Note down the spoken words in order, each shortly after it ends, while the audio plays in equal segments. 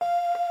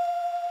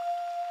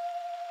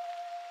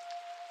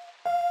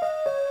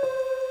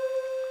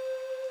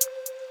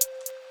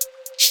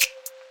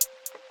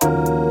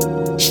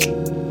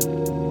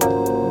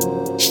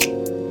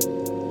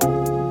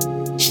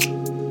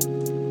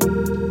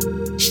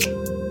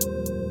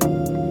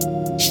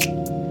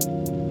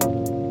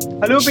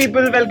Hello,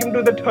 people. Welcome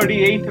to the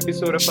 38th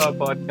episode of our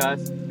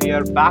podcast. We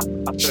are back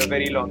after a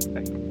very long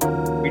time.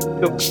 We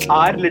took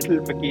our little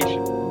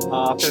vacation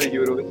after the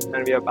Euros,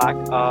 and we are back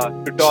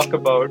to talk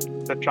about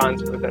the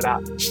transfers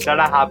that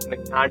are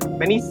happening. And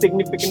many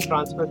significant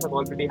transfers have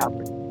already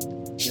happened.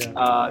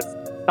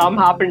 Some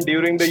happened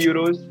during the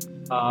Euros,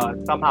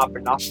 some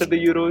happened after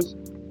the Euros.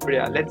 But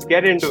yeah, let's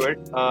get into it.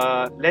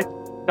 Let's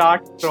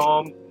start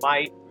from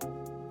my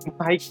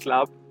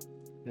club,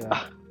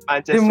 The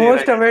Manchester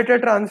most United.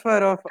 awaited transfer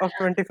of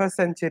 21st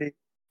century.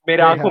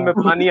 मेरे Right. आंखों में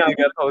पानी आ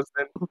गया था उस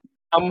दिन.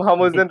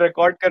 हम उस दिन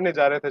रिकॉर्ड करने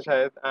जा रहे थे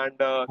शायद, एंड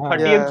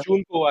 30th Yeah.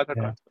 जून को हुआ था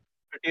ट्रांसफर.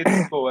 30th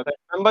जून को हुआ था.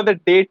 I remember the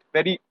date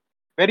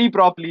very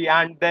properly,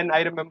 and then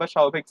I remember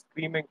Shauvik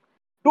screaming,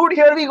 "Dude,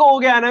 here we go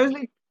again!" And I was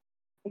like,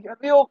 "Here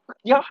we go,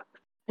 yeah."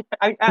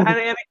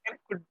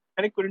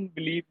 I couldn't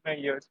believe my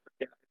ears,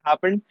 but yeah, it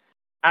happened,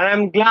 and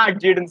I'm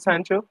glad Jadon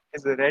Sancho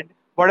is a red.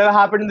 Whatever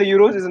happened in the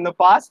Euros is in the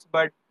past,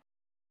 but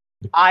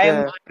I am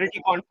Yeah. pretty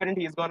confident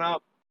he's gonna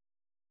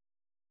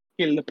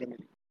kill the Premier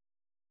League.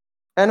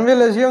 And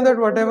we'll assume that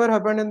whatever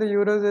happened in the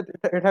Euros,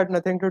 it had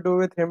nothing to do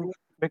with him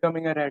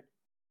becoming a red.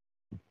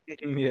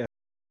 Yeah.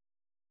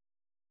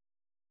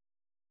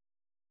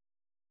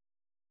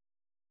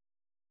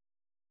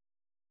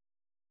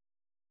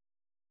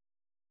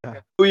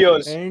 2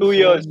 years, And 2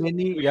 years, so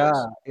many, 2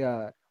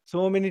 years.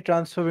 so many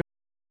transfer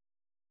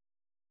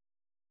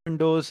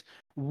windows.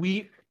 We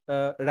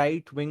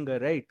right winger,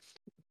 right?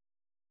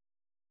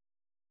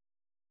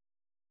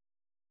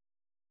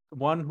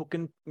 One who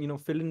can,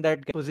 fill in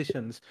that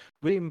positions.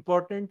 Very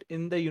important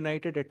in the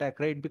United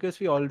attack, right? Because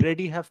we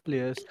already have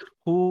players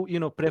who,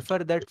 prefer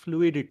that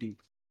fluidity,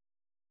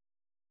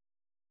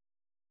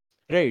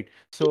 right?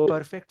 So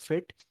perfect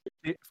fit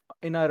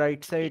in our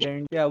right side,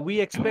 and yeah,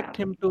 we expect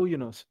him to,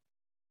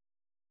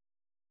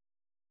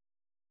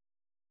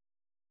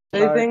 I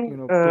start, think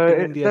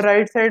putting in the the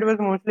right side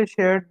was mostly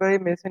shared by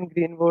Mason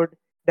Greenwood,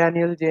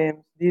 Daniel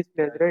James, these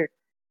players, right?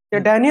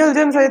 Yeah, Daniel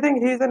James, I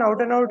think he's an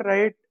out and out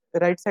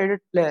right-sided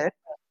player.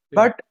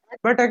 Yeah.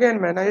 But again,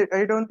 man,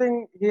 I don't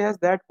think he has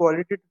that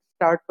quality to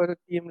start for a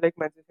team like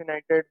Manchester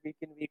United week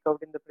in week out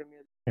in the Premier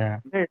League. Yeah.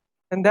 Right?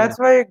 And that's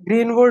why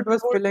Greenwood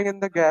was filling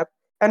in the gap.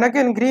 And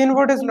again,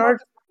 Greenwood is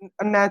not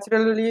a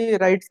naturally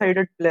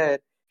right-sided player.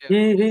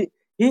 Yeah.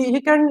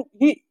 He can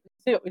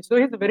so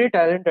he's very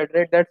talented,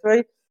 right? That's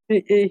why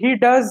he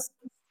does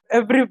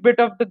every bit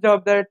of the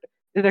job that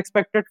is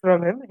expected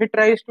from him. He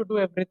tries to do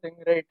everything,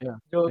 right? Yeah.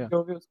 जो Yeah.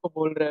 जो भी उसको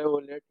बोल रहा है वो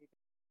ले, ठीक है.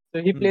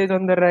 So he Hmm. plays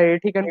on the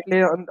right. He can play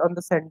on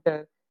the center,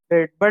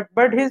 right?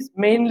 But he's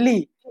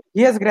mainly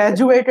he has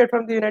graduated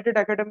from the United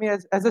Academy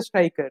as a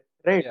striker,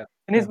 right? Yeah.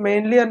 And he's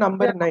mainly a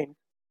number 9.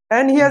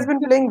 And he has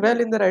been playing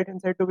well in the right hand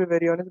side, to be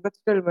very honest. But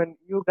still, man,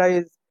 you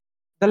guys,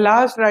 the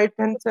last right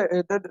hand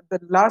side, the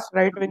last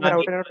right winger,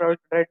 out and out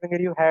right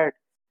winger you had,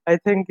 I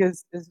think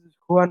is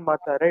Juan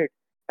Mata, right?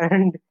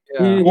 And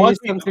Yeah. he's Was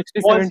he some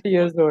 60, was 70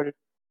 years old.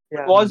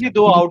 Yeah. was he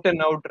though out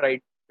and out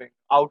right wing?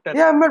 Out and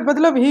Yeah, but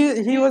मतलब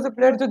he was a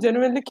player जो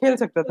genuinely खेल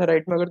सकता था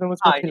right में अगर तुम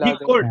उसको खिला he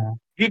दो. could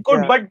he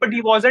could, Yeah. but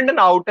he wasn't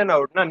an out and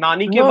out. Na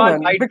Nani ke No, baad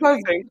man, I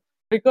don't think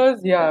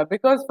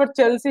because for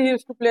Chelsea he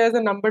used to play as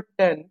a number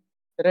 10,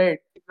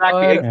 right?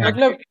 exactly और exactly.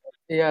 मतलब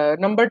yeah,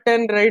 number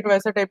 10 right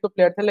वैसा type का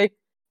player था, like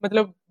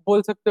मतलब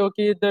बोल सकते हो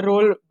कि the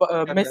role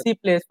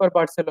Messi plays for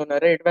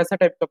Barcelona, right? वैसा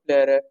type का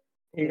player है,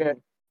 ठीक है?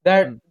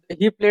 That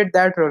he played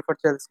that role for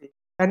Chelsea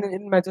and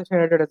in Manchester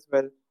United as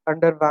well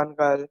under Van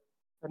Gaal,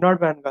 not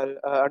Van Gaal,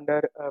 under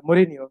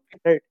Mourinho,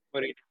 right?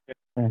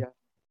 Yeah.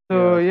 So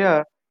Yeah.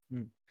 yeah.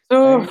 Hmm. So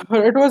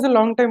And it was a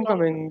long time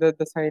coming,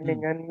 the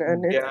signing,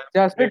 and Yeah,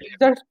 it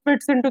just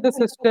fits into the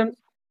system,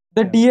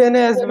 the Yeah.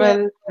 DNA as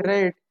well,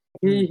 right?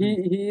 He Mhm. he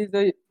he is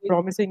a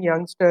promising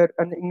youngster,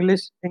 an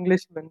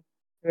Englishman,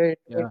 right?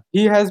 Yeah.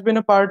 He has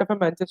been a part of a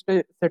Manchester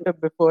setup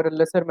before, a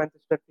lesser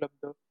Manchester club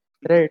though,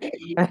 right?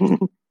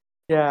 And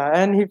yeah,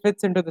 and he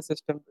fits into the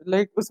system.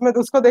 Like उसमें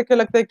उसको देख के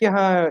लगता है कि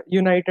हाँ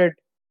United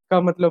का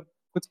मतलब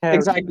कुछ है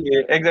उसमें.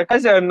 exactly.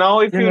 Because now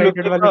if you look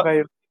United at वाली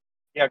vibe.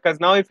 because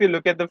now if you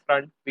look at the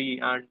front three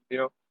and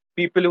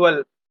people who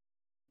are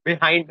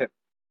behind him,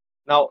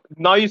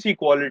 now you see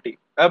quality.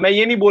 मैं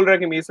ये नहीं बोल रहा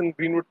कि मेसन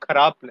ग्रीनवुड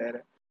खराब प्लेयर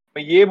है.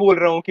 मैं ये बोल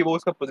रहा हूँ कि वो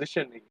उसका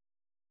पोजीशन नहीं.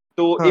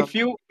 तो हाँ. If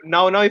you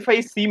now if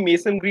I see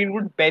Mason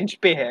Greenwood bench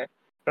पे है,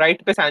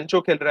 राइट पे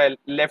सैंचो खेल रहा है,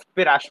 लेफ्ट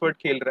पे रैशफोर्ड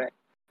खेल रहा है,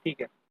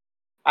 ठीक है,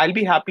 I will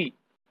be happy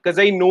because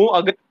I know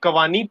अगर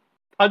कवानी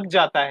थक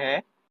जाता है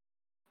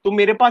तो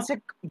मेरे पास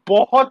एक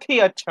बहुत ही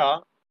अच्छा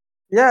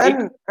Yeah, एक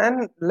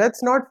and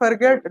let's not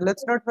forget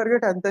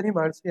Anthony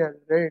Martial,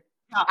 right?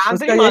 Anthony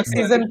उसका एक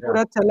मार्शियल. सीजन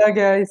पूरा चला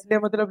गया इसलिए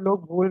मतलब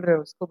लोग भूल रहे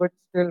हैं उसको, but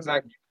still man.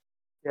 Exactly.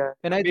 Yeah.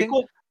 And मेरे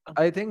को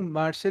I think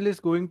Marcel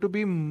is going to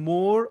be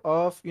more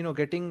of,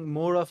 getting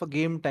more of a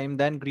game time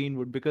than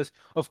Greenwood, because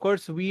of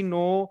course we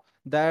know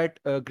that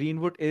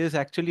Greenwood is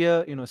actually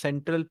a,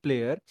 central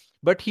player,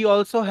 but he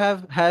also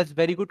has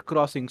very good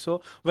crossing.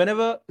 So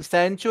whenever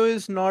Sancho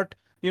is not,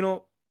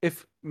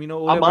 if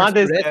Ole Ahmad wants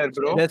to is there,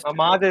 bro. rest.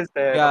 Ahmad is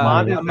there. Yeah,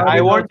 Ahmad is there. Ahmad I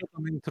is want also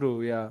coming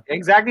through. Yeah,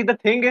 exactly the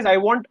thing is I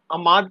want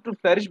Ahmad to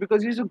flourish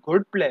because he's a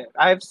good player.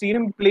 I have seen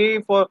him play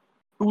for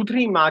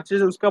 2-3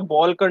 matches. Uska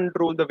ball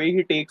control, the way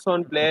he takes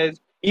on players,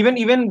 even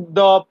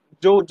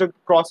the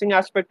crossing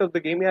aspect of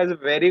the game, he has a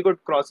very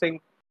good crossing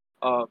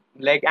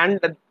leg.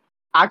 And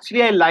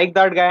actually, I like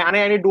that guy, and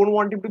I don't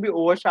want him to be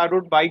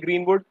overshadowed by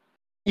Greenwood.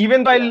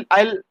 Even though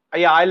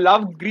yeah, I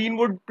love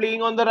Greenwood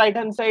playing on the right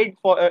hand side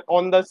for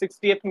on the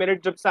 60th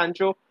minute जब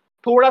Sancho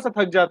थोड़ा सा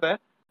थक जाता है,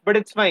 but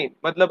it's fine.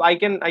 मतलब I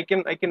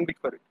can be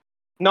for it.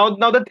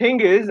 Now the thing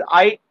is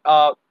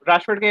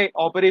Rashford के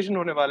operation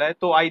होने वाला है,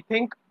 तो I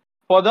think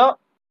for the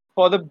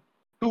for the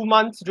 2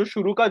 months जो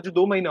शुरू का जो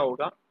 2 महीना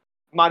होगा,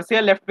 मार्सिया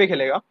लेफ्ट पे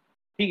खेलेगा,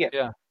 ठीक है.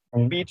 yeah.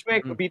 बीच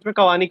में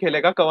कवानी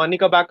खेलेगा, कवानी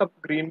का बैकअप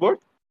ग्रीनवुड,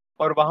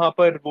 और वहां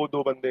पर वो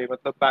दो बंदे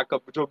मतलब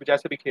बैकअप जो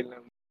जैसे भी खेलना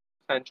है,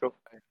 सैंचो.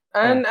 Yeah.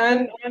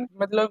 एंड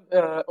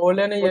मतलब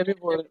ओले ने ये भी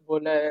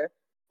बोला है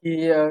कि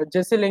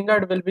Jesse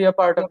Lingard will be a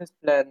part of his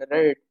plan,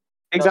 right?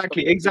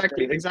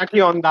 Exactly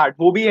on that.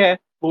 वो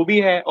भी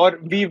है और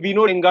वी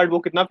नो लिंगार्ड वो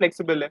कितना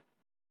फ्लेक्सिबल है,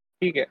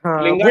 ठीक है. हाँ,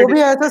 वो लिंगार्ड भी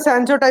ऐसा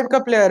सैंचो टाइप का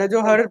प्लेयर है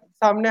जो हर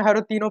सामने हर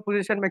तीनों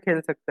पोजीशन में खेल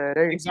सकता है,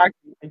 राइट?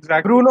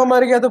 एग्जैक्टली ब्रूनो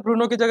मर गया तो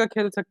ब्रूनो की जगह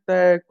खेल सकता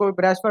है, कोई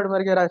रैशफोर्ड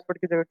मर गया रैशफोर्ड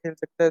की जगह खेल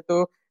सकता है,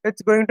 तो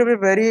it's going to be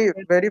very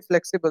very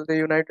flexible the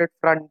United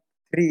front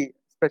three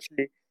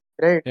specially,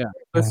 right? Yeah.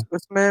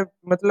 उसमें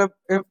मतलब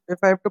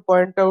if I have two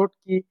point out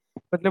कि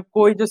मतलब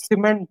कोई जो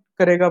सीमेंट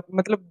करेगा,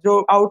 मतलब जो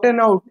आउट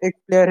एंड आउट एक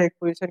प्लेयर है एक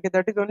पोजीशन के,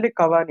 that is only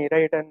Cavani,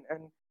 right?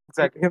 And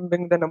him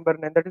being the number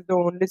 9, that is the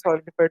only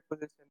solidified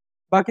position.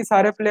 बाकी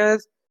सारे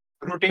प्लेयर्स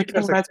रोटेट मिक्स कर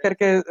एंड मैच सकते हैं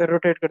करके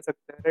रोटेट कर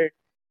सकते हैं, राइट?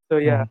 तो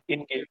या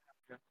इन game.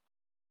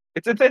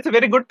 It's a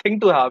very good thing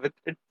to have.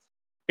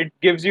 It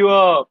gives you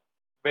a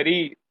very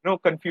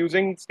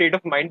confusing state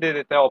of mind दे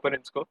देता है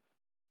opponents को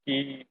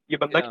कि ये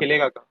बंदा Yeah.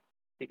 खेलेगा कहाँ,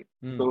 ठीक है.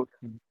 Mm, So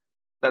mm.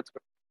 that's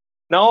good.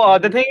 Now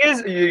the And thing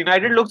is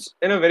United looks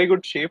in a very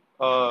good shape,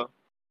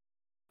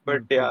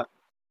 but mm, yeah.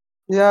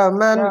 Yeah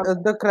man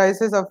the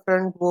crisis up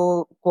front वो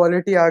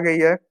क्वालिटी आ गई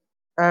है,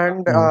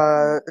 एंड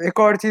एक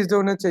और चीज जो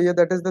उन्हें चाहिए,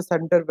 that is the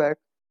centre back,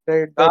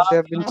 right? That they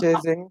have been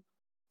chasing.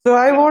 So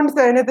I won't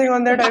say anything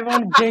on that, I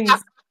won't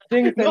jinx No,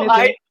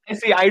 anything. I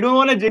see. I don't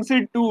want to jinx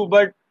it too,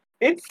 but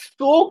it's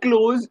so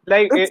close.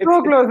 Like It's so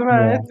it's close,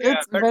 man. yeah,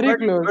 It's very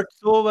close. but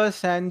so was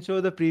Sancho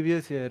the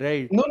previous year,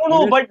 right? no.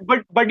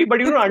 Because But you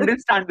don't It's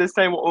understand this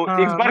time. इस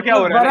हाँ, बार क्या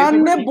हो मतलब रहा है ना,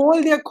 वरान ने इस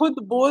बोल दिया, खुद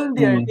बोल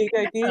दिया, ठीक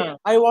है कि हाँ,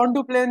 I want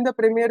to play in the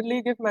Premier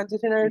League if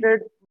Manchester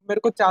United मेरे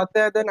को चाहते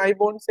हैं, then I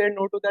won't say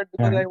no to that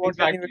because I want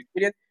new exactly.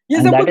 Experience. ये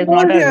And सब that कुछ is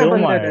बोल not a दिया है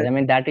बंदे rumor. ने. I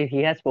mean, that is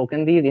he has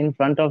spoken these in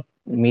front of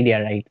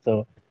media, right?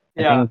 So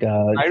I Yeah, think I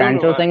don't know,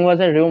 Sancho man. thing was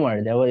a rumor.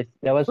 There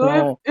was So no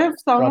if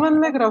someone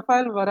proper. like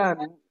Rafael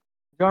Varane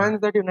joins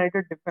that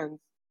United defense,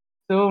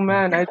 so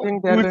man, I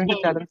think they are going to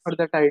challenge for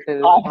Goosebumps. the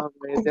title. Ah, हाँ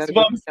भाई, they are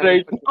going to goosebumps challenge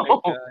right for the now.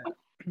 title.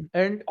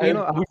 yeah. And I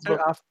have after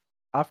goosebumps.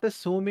 after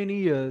so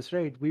many years,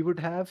 right, we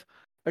would have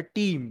a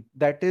team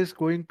that is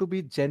going to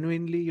be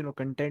genuinely,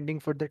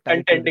 contending for the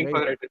title, Contending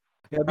for right? it.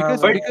 Yeah, हाँ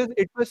because But भाई.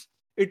 because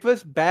it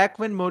was back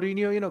when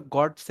Mourinho,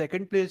 got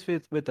second place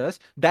with us.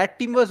 That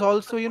team was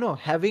also,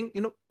 having,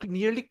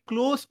 nearly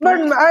close But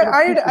to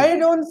I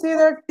don't see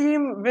that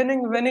team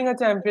winning a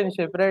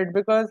championship, right?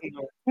 Because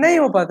नहीं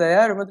हो पाता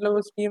यार, मतलब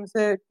उस team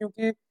से,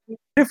 क्योंकि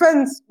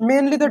defense,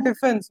 mainly the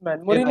defense, man.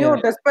 yeah, Mourinho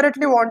yeah,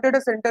 desperately wanted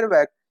a center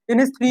back in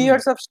his 3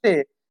 years of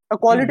stay, a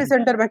quality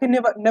center back. He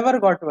never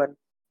got one.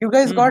 You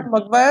guys got mm-hmm.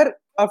 Maguire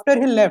after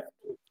he left.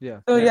 Yeah,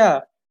 So yeah, yeah,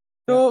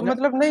 तो yeah. No,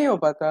 मतलब नहीं हो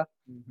पाता.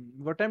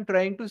 what I'm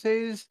trying to say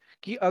is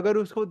कि अगर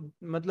उसको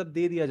मतलब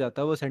दे दिया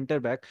जाता वो सेंटर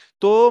बैक,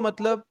 तो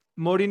मतलब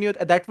Mourinho,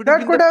 that would have That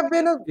been could the have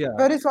been a yeah,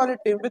 very solid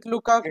team with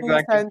Lukaku,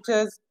 exactly.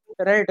 Sanchez,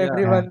 right? yeah, Yeah.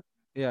 Everyone.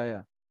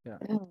 yeah,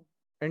 yeah.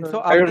 And So,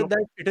 so I don't after know.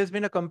 that, it has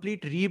been a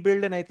complete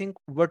rebuild, and I think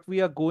what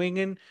we are going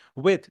in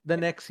with the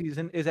next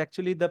season is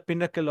actually the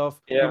pinnacle of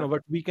Yeah.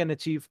 what we can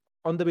achieve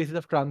on the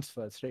basis of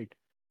transfers, right?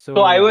 So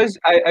So yeah, I was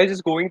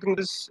just going through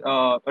this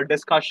a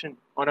discussion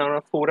on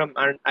a forum,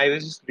 and I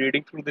was just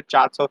reading through the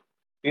chats of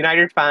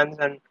United fans,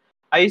 and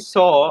I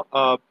saw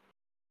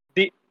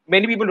the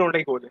many people don't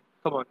like Ole.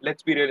 Come on,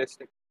 let's be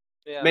realistic.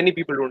 yeah, Many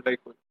people don't like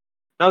Ole.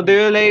 Now Hmm. they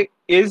were like,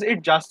 is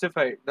it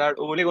justified that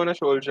Ole Gunnar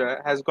Solskjaer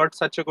has got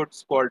such a good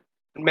squad?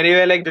 And many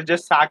were like,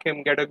 just sack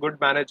him, get a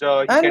good manager.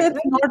 He and can.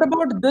 it's not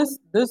about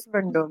this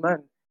window,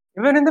 man.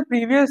 Even in the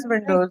previous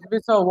windows, we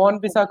saw Juan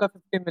Bissaka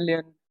 50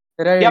 million,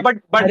 Yeah, right?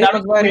 but Harry that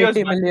was Maguire 2 years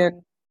 80 back. million.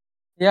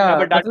 Yeah, Yeah,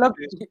 but that. मतलब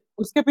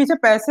उसके पीछे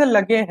पैसे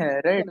लगे हैं,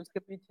 right? उसके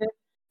पीछे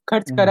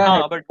खर्च करा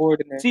है But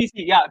बोर्ड ने.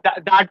 see, yeah,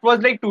 that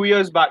was like 2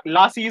 years back.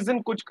 Last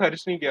season कुछ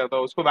खर्च नहीं किया था,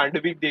 उसको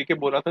वैंडरबीक दे के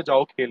बोला था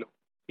जाओ खेलो,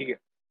 ठीक है.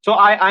 So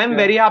I am Yeah.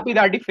 very happy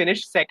that he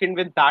finished second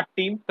with that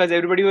team because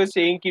everybody was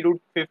saying कि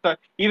route fifth.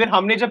 Even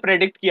हमने जब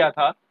predict किया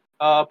था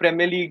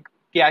प्रीमियर लीग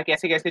क्या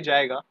कैसे कैसे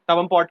जाएगा, तब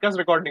हम पॉडकास्ट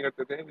रिकॉर्ड नहीं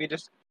करते थे. We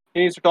just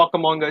used to talk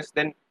among us.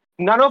 Then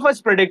none of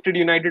us predicted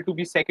United to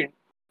be second.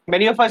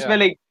 Many of us yeah, were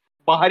like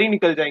बाहर ही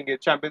निकल जाएंगे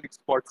चैंपियंस लीग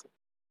स्पॉट से.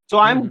 So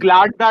I'm Mhm.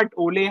 glad that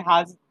Ole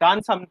has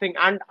done something,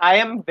 and I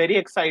am very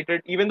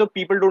excited. Even though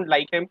people don't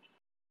like him,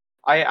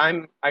 I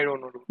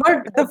don't know.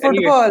 But But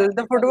anyway,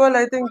 the football,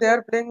 I think they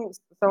are playing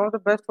some of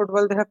the best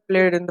football they have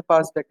played in the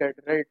past decade,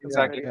 right? To be Yeah,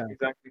 exactly, very yeah. honest.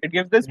 exactly. It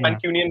gives this Yeah.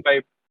 Mancunian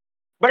vibe.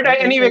 But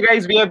anyway, And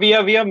guys,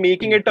 we are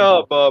making it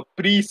a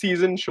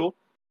pre-season show.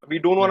 We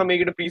don't want to yeah.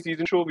 make it a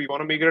pre-season show. We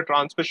want to make it a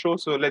transfer show.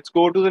 So let's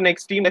go to the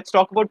next team. Let's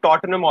talk about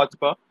Tottenham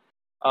Hotspur.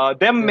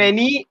 There are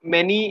Yeah.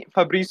 many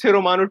Fabrizio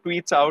Romano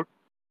tweets out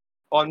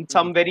on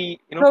some Mhm. very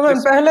तो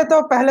crisp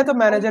पहले तो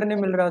manager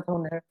नहीं मिल रहा था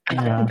उन्हें.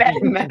 Yeah.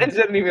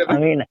 manager नहीं मिल I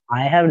mean,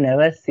 I have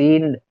never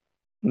seen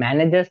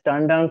managers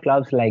turn down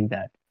clubs like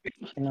that.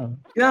 You know,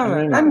 Yeah, I man.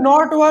 mean, And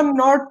not one,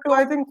 not two,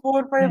 I think 4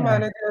 or 5 yeah,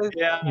 managers.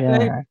 Yeah,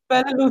 Like yeah,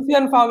 पहले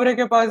Lucien Favre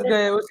के पास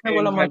गए, उसने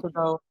बोला मत exactly.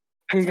 उठाओ,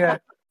 ठीक है.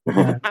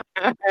 yeah.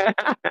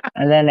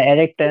 And then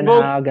Eric Ten वो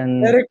Hag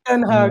Eric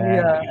ten Hag,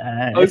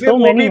 yeah. उसे so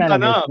वो many भी था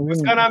ना, managers. I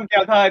उसका mean, नाम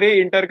क्या था? अरे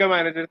इंटर का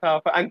मैनेजर था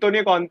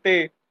Antonio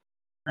Conte.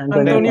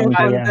 Antonio Then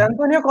Conte, yeah,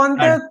 Antonio Conte,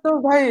 that तो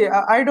भाई,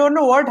 I don't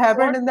know what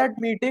happened in that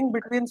meeting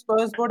between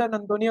Spurs board and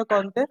Antonio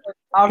Conte.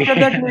 After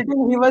that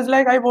meeting, he was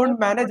like, I won't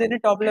manage any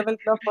top level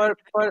club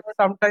for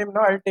some time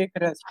now. I'll take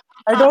rest.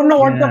 I don't know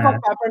what the fuck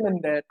yeah. happened in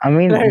there. I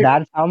mean, Right?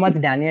 that's how much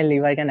Daniel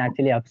Levi can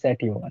actually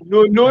upset you.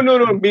 no.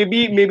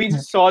 Maybe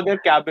just saw their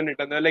cabinet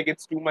and they're like,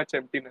 it's too much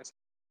emptiness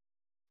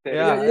there.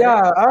 Yeah, Yeah.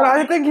 yeah. Or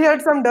I think he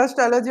had some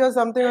dust allergy or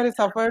something, or he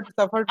suffered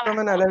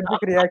from an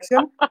allergic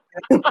reaction,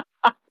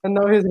 and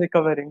now he's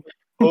recovering.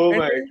 Oh And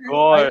my I,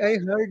 god. I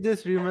heard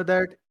this rumor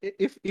that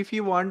if he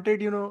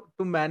wanted,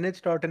 to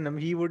manage Tottenham,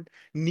 he would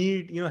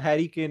need,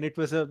 Harry Kane. It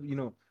was a,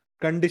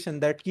 condition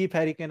that keep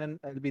Harry Kane and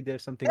I'll be there,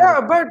 something Yeah,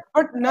 like that.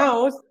 but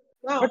now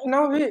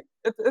it's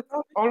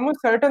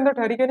almost certain that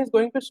Hurricane is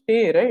going to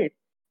stay, right?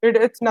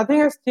 It's nothing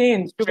has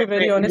changed, to be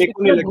very honest. मेरे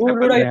को नहीं इतना लगता धूल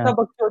पर उड़ा, यार. इतना Yeah.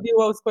 बकचोदी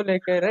हुआ उसको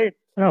लेके, right?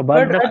 No, but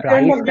But the at the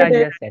end price of the tag day,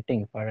 they're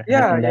setting for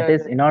yeah, Hurricane, that yeah,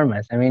 is yeah.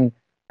 enormous. I mean,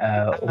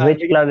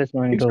 which club is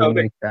going to Stop it.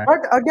 make that?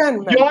 But again,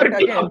 man, Your but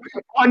again, club,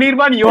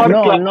 Anirban, your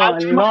No, club. no,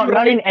 I'm not in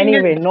writing any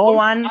it way.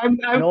 down. I'm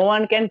No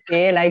one can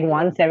pay like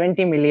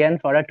 170 million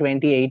for a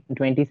 28,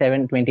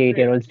 27,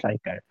 28-year-old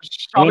striker.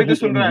 I mean, अभी तो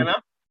सुन रहा है ना.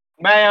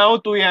 मैं यहाँ हूँ,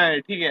 तू यहाँ है,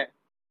 ठीक है.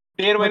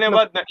 1.5 महीने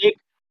मतलब बाद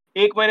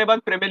एक महीने बाद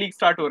प्रीमियर लीग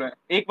स्टार्ट हो रहा है.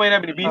 एक महीना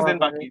भी नहीं, 20 हाँ दिन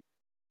भाई, बाकी.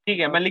 ठीक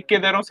है, हाँ मैं लिख के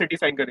भाई. दे रहा हूँ, सिटी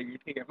साइन करेगी.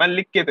 ठीक है, मैं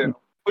लिख के दे रहा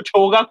हूँ. कुछ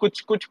होगा,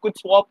 कुछ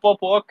स्वैप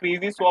वॉप होगा,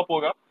 क्रेजी स्वैप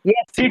होगा.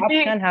 yes, swap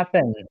city. can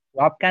happen.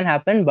 Swap can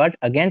happen, but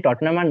again,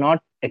 Tottenham are not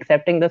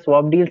accepting the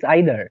swap deals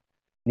either.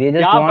 They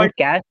just या but want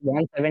cash,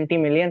 170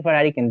 million for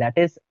Hurricane. That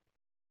is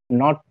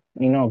not,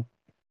 या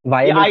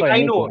viable for I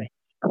any no. club.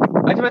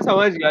 अच्छा, मैं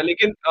समझ गया,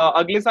 लेकिन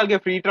अगले साल के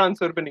फ्री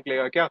ट्रांसफर पे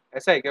निकलेगा क्या?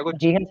 ऐसा है क्या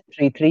कुछ? He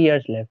has three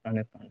years left on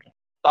his contract.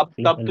 तब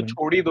तो Season.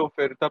 छोड़ ही दो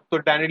फिर. तब तो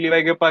डैनियल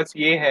लीवाई के पास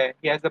ये है,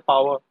 he has the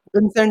power.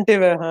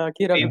 Incentive है, हाँ,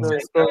 कि रख दो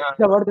इसको,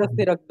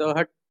 जबरदस्ती Mm. रख दो,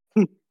 हट.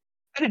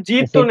 अरे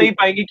जीत तो City, नहीं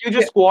पाएंगे क्यों?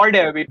 जो स्क्वाड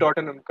है अभी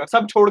टॉटनहम का,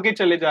 सब छोड़ के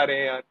चले जा रहे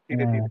हैं यार,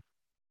 धीरे uh, धीरे.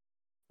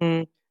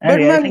 Hmm. and But man,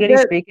 realistically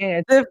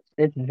speaking,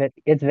 they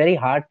it's very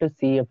hard to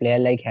see a player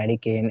like Harry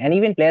Kane and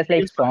even players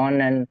like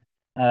Son and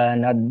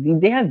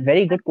they have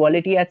very good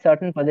quality at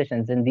certain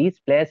positions, and these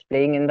players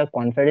playing in the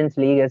Conference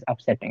League is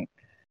upsetting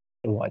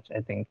to watch,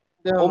 I think.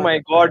 Yeah, Oh man. my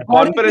god,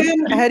 conference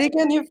league. Harry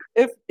Kane,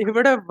 if he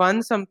would have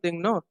won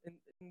something, no,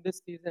 in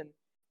this season,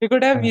 he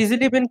could have Yeah,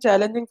 easily been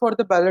challenging for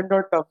the Ballon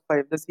d'Or top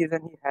five the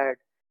season he had,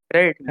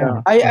 right? yeah,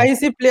 Yeah. yeah. I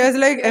see players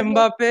like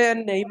Mbappe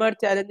and Neymar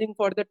challenging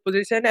for that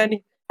position, and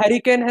Harry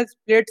Kane has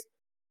played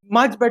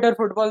much better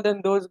football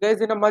than those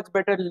guys in a much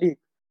better league.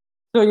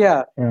 So yeah,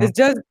 Yeah. it's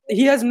just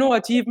he has no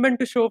achievement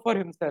to show for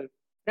himself,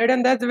 right?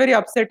 And that's very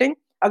upsetting.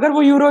 अगर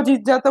वो euro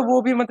जीत जाता,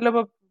 वो भी मतलब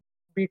अब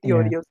BT हो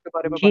Yeah. रही है उसके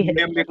बारे में He बात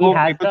करने मेरे वाली. को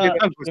has मेरे को तो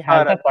इतना he गुस्सा आ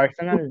has रहा the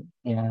personal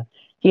yeah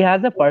he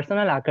has the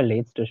personal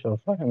accolades to show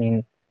for. I mean,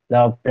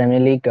 the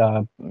Premier League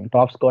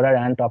top scorer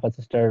and top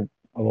assister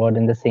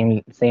award in the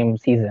same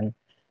season,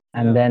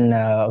 and Yeah. then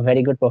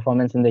very good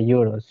performance in the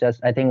Euros.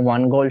 Just I think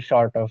one goal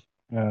short of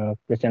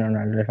Cristiano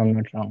Ronaldo, if I'm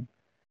not wrong.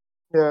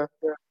 Yeah,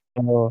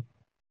 So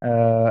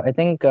I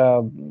think the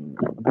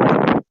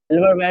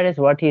silverware is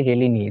what he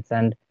really needs.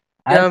 And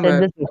I've yeah, said man.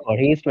 this before.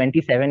 He's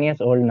 27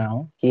 years old now.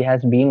 He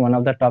has been one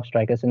of the top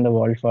strikers in the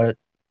world for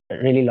a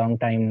really long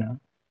time now.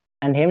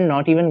 And him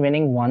not even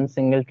winning one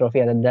single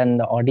trophy other than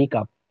the Audi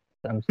Cup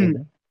some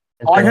season.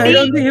 It's And I Audi.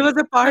 don't think he was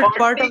a part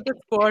Audi. of the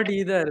squad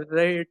either,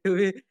 right? To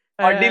be,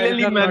 Audi ले if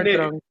Lee I'm not मैंने.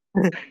 wrong.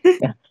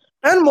 yeah.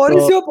 And So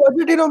Mauricio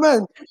Pochettino,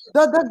 man,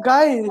 the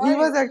guy, he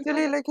was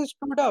actually like he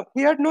stood up.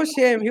 He had no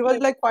shame. He was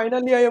like,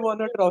 finally, I won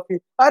a trophy.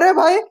 अरे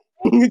भाई,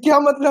 क्या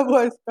मतलब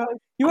हुआ इसका?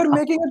 You are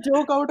making a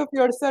joke out of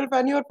yourself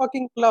and your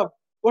fucking club.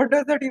 What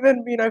does that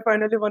even mean? I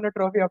finally won a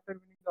trophy after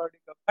winning the Audi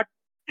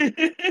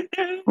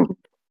Cup.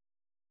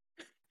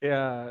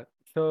 Yeah.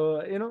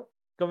 So,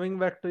 coming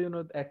back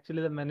to,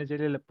 actually the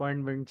managerial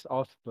appointments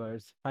of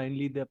Spurs,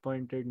 finally they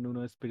appointed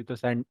Nuno Espirito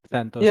Santos.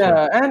 So,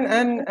 Yeah,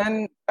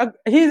 and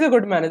he's a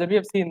good manager. We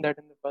have seen that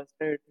in the past,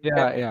 right? He can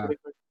yeah, be yeah. very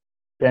good.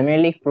 Premier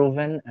League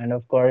proven, and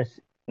of course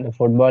the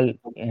football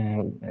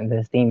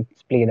this teams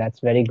play, that's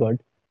very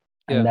good,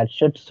 and Yeah. that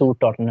should suit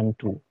Tottenham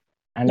too.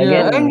 And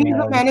Yeah, again, and he's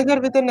a manager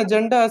with an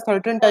agenda, a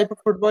certain type of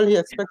football he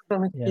expects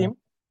from his yeah, team,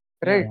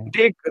 right?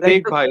 yeah, Like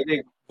Take bhai,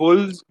 like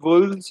Wolves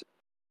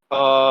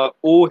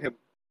owe him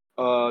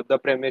the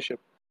Premiership.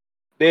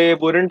 They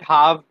wouldn't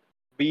have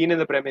been in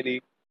the Premier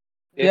League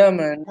if yeah,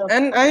 man.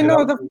 And I know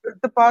Liverpool.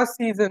 the past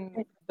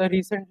season, the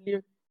recently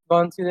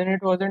gone season,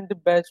 it wasn't the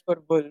best for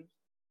Bulls,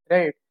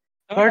 right?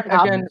 That But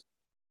again, happens.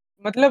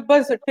 matlab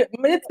bas,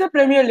 it's the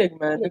Premier League,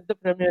 man. It's the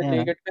Premier yeah.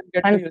 League. It can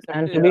get to you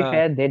And to someday. be Yeah.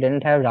 fair, they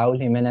didn't have Raul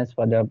Jimenez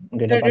for the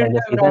greater They part of didn't the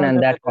have season, Raul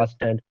and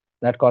Jimenez.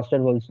 that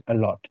costed Wolves a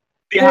lot.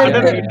 They They, had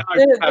a they, Yeah. retard,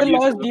 they Fabio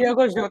lost Silva.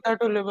 Diego Jota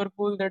to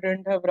Liverpool. They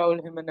didn't have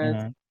Raul Jimenez.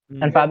 Yeah. And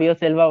Mm. Right? Fabio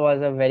Silva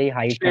was a very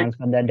hype Shit.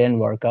 transfer that didn't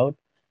work out.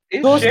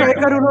 It's दो shit.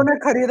 Striker And उन्होंने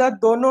खरीदा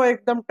दोनों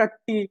एकदम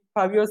टट्टी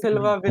Fabio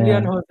सिल्वा yeah,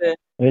 विलियन होसे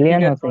ठीक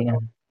Willian है Jose, yeah,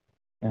 दोनों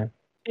yeah,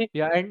 ठीक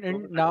Yeah,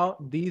 and now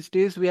these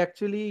days we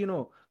actually,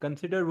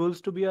 consider Wolves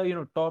to be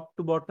a, top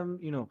to bottom,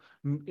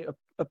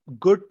 a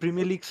good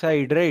Premier League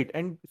side, right?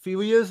 And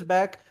few years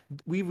back,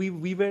 we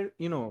were,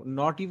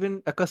 not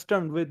even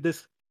accustomed with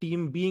this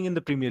team being in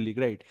the Premier League,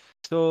 right?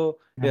 So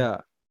yeah, yeah,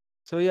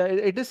 so yeah,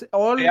 it is They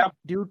all are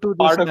due to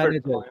this part of it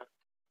manager. now. Yeah.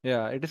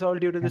 Yeah, it is all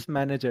due to yeah. this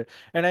manager.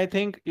 And I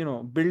think,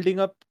 building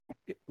up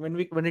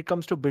when it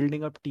comes to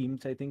building up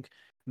teams, I think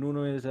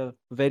Nuno is a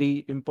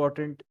very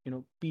important,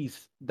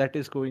 piece that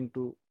is going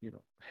to,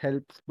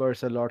 help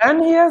Spurs a lot.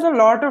 and he has a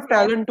lot of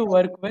talent to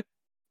work with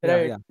Yeah,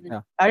 right yeah,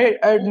 yeah.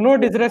 I no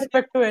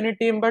disrespect to any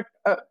team but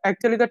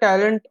actually the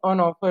talent on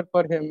offer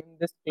for him in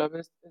this club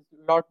is a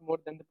lot more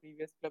than the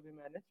previous club he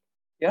managed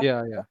yeah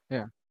Yeah, yeah,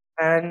 yeah.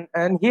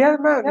 and he has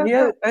man he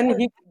has and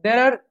he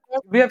there are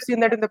we have seen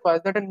that in the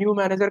past that a new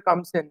manager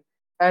comes in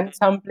and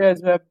some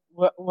players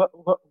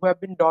who have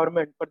been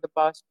dormant for the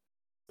past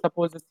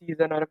suppose a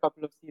season or a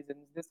couple of seasons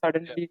they Yeah.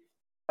 suddenly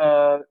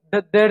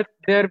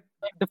their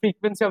the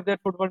frequency of their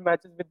football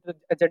matches with the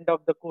agenda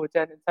of the coach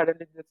and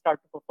suddenly they start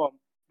to perform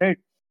right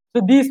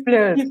so these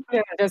players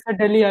जैसे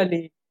Dele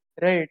Ali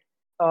right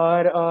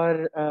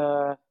और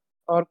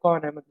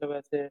कौन है मतलब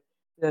ऐसे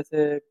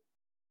जैसे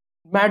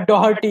Matt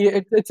Doherty,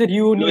 it's a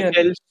Lo reunion,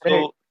 right?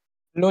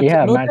 Celso.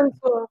 Yeah, Lo Matt.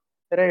 Celso,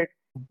 right?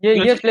 Lo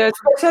ये player,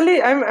 Celso.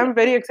 especially I'm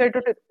very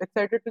excited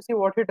to see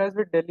what he does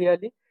with Dele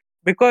Alli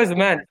because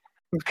man,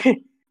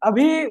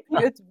 अभी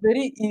it's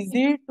very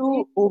easy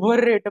to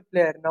overrate a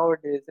player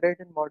nowadays, right?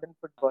 In modern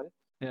football,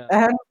 Yeah.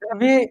 and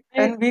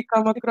we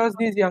come across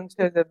these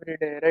youngsters every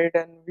day, right?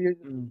 And we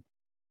Mm.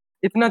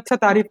 इतना अच्छा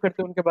तारीफ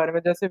करते हैं उनके बारे में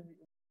जैसे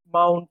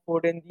Mount,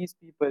 Foden, these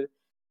people.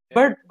 Yeah.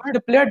 But the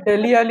player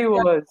Dele Alli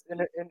was in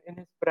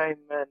his prime,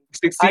 man.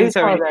 16, I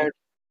saw 17. that.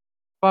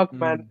 Fuck,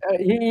 man. Mm.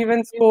 He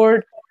even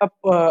scored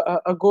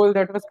a goal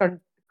that was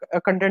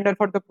a contender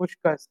for the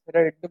Pushkas,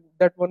 right?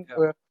 That one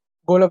Yeah.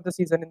 goal of the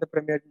season in the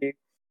Premier League.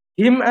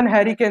 Him and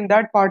Harry Kane,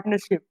 that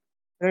partnership,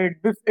 right?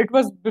 It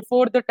was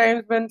before the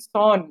times when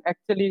Son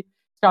actually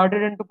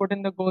started in to put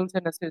in the goals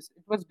and assists.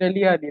 It was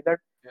Dele Alli Yeah,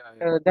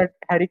 yeah. that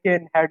Harry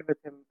Kane had with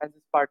him as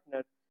his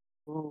partner,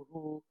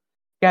 who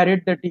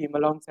carried the team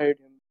alongside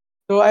him.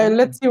 So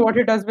let's see what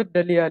he does with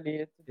Dele Alli.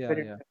 It's Yeah,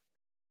 very yeah,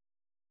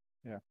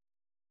 yeah.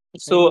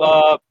 So,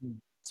 And mm.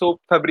 so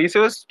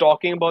Fabrizio was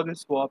talking about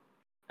this swap,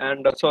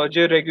 and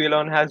Sergio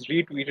Reguilon has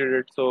retweeted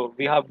it. So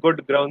we have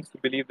good grounds to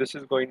believe this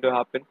is going to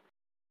happen.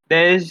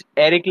 There's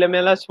Eric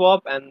Lamela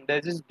swap, and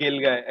there's this Gil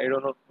guy. I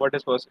don't know what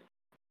his first name.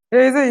 He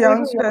is a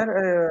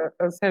youngster,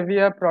 a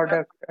Sevilla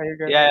product, I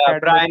guess, Yeah, yeah, academy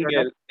Brian product.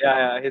 Gill. Yeah,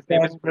 yeah, his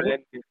name is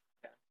Brian Gill.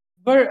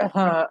 Brian Gill. But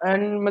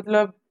and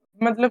matlab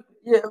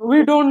yeah,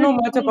 we don't know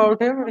much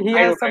about him. He I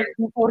has don't. some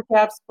 3-4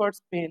 caps for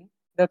Spain.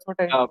 That's what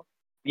I Yeah, know.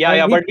 yeah, And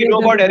yeah. he But we plays know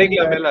in about Eric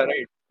Sevilla. Lamela,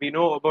 right? We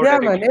know about Yeah,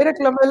 Eric. man.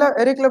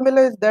 Eric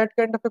Lamela is that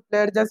kind of a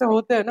player. जैसे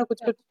होते हैं ना कुछ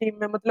कुछ team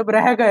में मतलब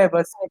रह गए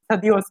बस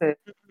सदियों से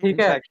ठीक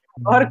है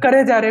Exactly. और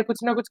करे जा रहे हैं कुछ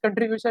ना कुछ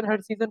कंट्रीब्यूशन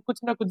हर सीजन कुछ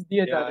ना कुछ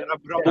दिए जा Yeah, रहे हैं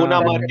Rabona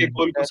that मार kind के of a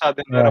गोल player. घुसा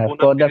देना. Yeah, Rabona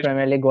scored the finished.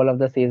 Premier League goal of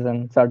the season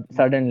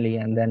suddenly,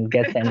 and then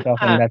get sent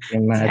off in that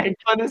same match. Sent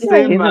on the Yeah,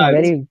 same he's a match.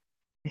 very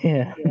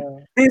yeah, He's a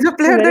he's a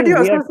player that very you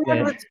weird associate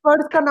player. with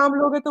Spurs का नाम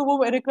लोगे तो वो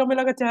Eric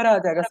Lamela का चेहरा आ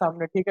जाएगा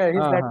सामने ठीक है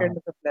he's that Uh-huh. kind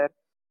of a player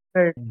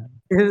right Yeah.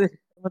 he's,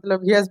 मतलब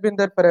he has been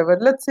there forever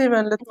let's see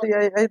man let's see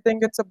I think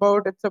it's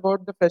about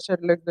the fresher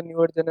like the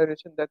newer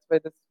generation that's why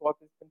the swap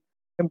has been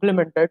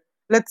implemented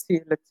let's see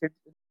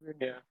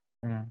Yeah.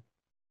 Yeah.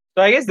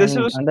 So I guess this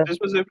And was this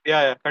was it.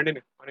 Yeah, yeah.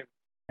 Continue. Continue.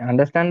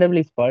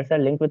 understandably, Spurs are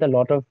linked with a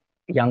lot of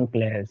young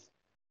players.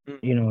 Mm.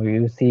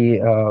 You see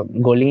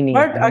Golini.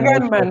 but I don't know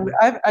again if man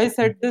I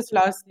said this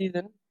last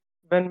season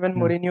when Mm,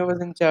 Mourinho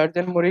was in charge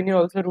and Mourinho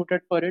also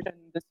rooted for it and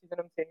this season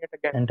I'm saying it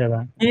again center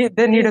back.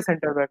 they need a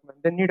center back man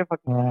they need a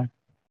fucking Yeah.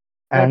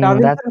 And that's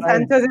Davinson why.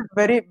 Sanchez is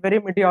very, very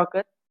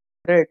mediocre,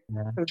 right?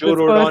 Yeah. So the Joe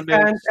Spurs Rodon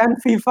fans is. and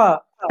FIFA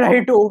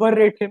try to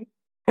overrate him,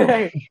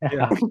 right?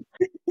 Yeah.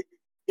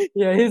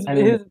 Yeah, And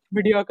he's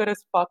mediocre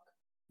as fuck.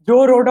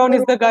 Joe Rodon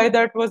is the guy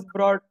that was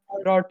brought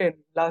in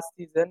last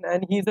season,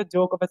 and he's a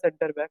joke of a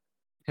center back,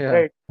 Yeah.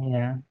 right?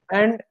 yeah.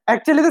 And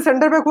actually, the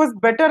center back was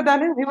better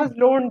than him. He was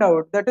loaned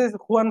out. That is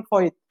Juan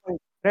Foyth,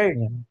 right?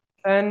 Yeah.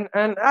 And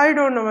I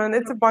don't know, man.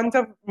 It's a bunch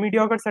of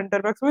mediocre center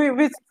backs.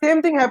 We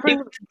same thing He happened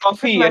won a with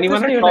trophy, and he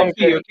won Manchester a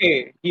trophy. United.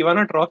 Okay, he won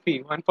a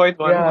trophy. 1.1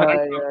 won a Yeah,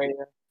 yeah, trophy.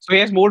 yeah. So he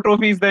has more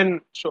trophies than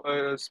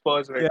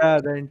Spurs right now. Yeah,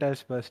 the entire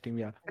Spurs team.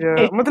 Yeah.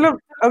 Yeah, मतलब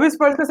अभी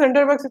स्पर्स का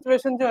centre back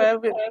situation जो है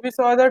we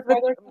saw that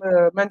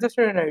with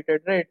Manchester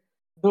United, right?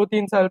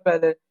 2-3 साल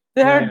पहले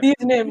they Yeah. had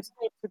these names,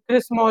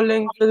 Chris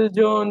Smalling, Phil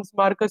Jones,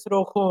 Marcus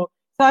Rojo,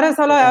 सारे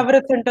साला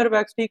average centre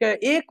backs, ठीक है,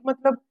 एक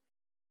मतलब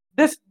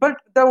this, but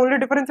the only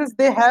difference is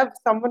they have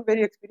someone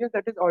very experienced,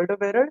 that is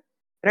Alderweireld,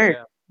 right?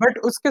 Yeah. But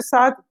उसके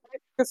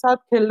साथ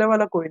खेलने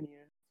वाला कोई नहीं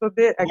है, so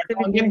they actually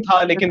वर्टॉन्गिन need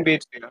था लेकिन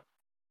बेच दिया.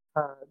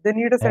 they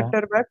need a Yeah. center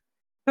back.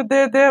 So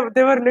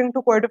they were linked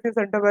to quite a few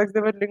center backs.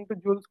 They were linked to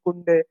Jules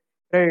Koundé,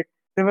 right?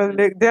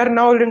 They are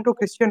now linked to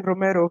Christian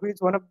Romero, who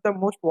is one of the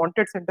most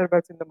wanted center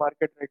backs in the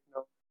market right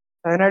now.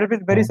 And I'd be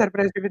very Yeah.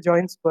 surprised if he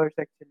joins Spurs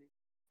actually,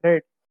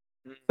 right?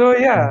 Hmm. So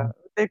yeah, Mhm.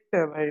 देखते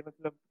हैं भाई,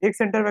 मतलब एक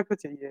center back तो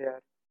चाहिए यार.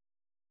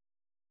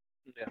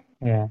 Yeah.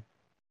 Yeah.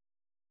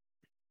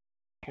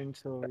 I think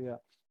so. Yeah.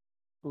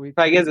 We.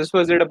 So I guess this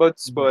was it about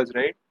Mhm. Spurs,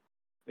 right?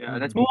 Yeah.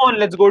 Let's Mhm. move on.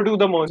 Let's go to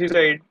the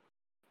Merseyside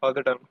of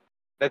the term.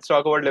 Let's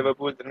talk about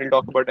Liverpool, then we'll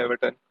talk about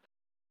Everton.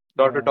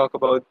 Not to Yeah. talk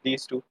about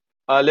these two.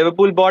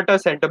 Liverpool bought a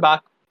centre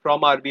back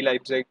from RB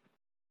Leipzig,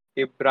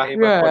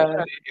 Ibrahima Yeah,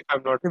 Konate, if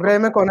I'm not wrong.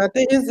 Ibrahim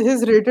Konate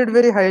is rated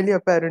very highly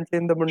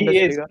apparently in the He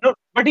is Bundesliga. no,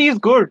 but he is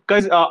good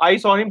because I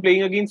saw him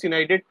playing against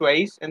United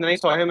twice, and then I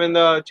saw him in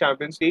the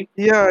Champions League.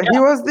 Yeah, Yeah,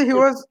 he's he good.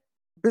 was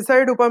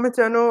beside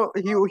Upamecano.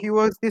 He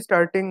was the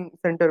starting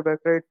center back,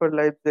 right, for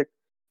Leipzig.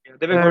 Yeah,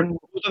 they were good. and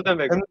Both of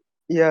them were good. and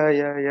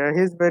yeah,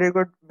 he's very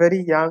good,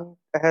 very young,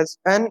 has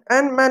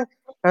and man,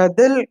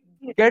 they'll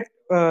get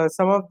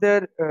some of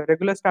their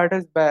regular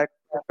starters back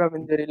from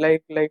injury,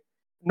 like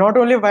not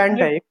only Van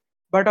Yeah, Dijk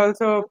but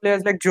also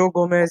players like Joe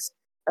Gomez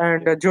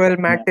and yeah. Joel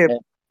Matip, Yeah.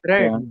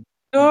 right? Yeah.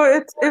 So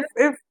it's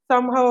if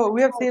somehow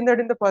we have seen that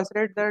in the past,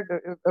 right, that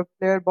if a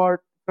player bought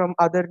from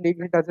other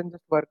leagues, it doesn't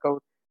just work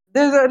out.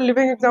 There's a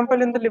living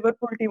example in the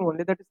Liverpool team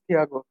only, that is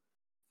Thiago.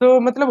 तो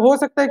मतलब हो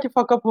सकता है कि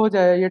fuck up हो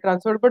जाए ये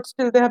transfer, but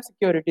still they have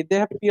security, they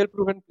have PL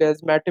proven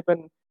players, Matip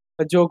and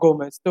Joe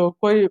Gomez, तो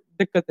कोई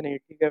दिक्कत नहीं,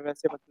 ठीक है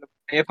वैसे मतलब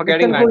You're it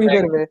forgetting can Van go Dijk.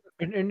 Either way.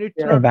 And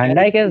it's या not Van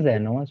Dijk is guaranteed. there.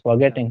 No one's Yeah.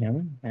 forgetting him.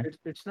 Yeah.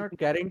 It's not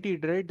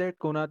guaranteed, right? That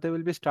Konate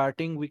will be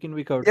starting week in,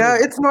 week out, yeah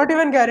right? It's not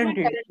even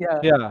guaranteed. Yeah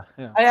Yeah.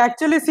 Yeah. I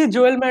actually see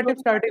Joel Matip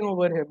starting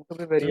over him, to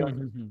be very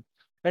honest. Mm-hmm.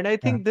 And I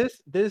Yeah. think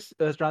this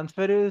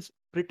transfer is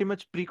pretty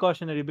much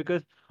precautionary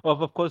because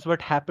of course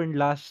what happened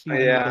last season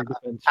with Yeah, the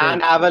defense, an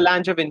right?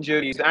 avalanche of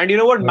injuries, and you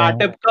know what? Yeah.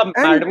 Matip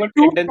And got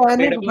two tendons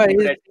made panic up of buys.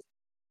 regrets.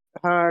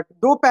 हाँ,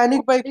 दो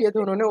panic bye किए थे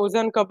उन्होंने,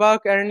 Ozan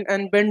Kabak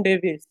and Ben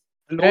Davies,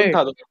 loan right.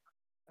 था तो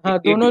हाँ,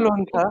 एक दोनों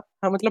लोन था.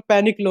 हाँ, मतलब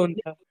पैनिक लोन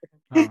था.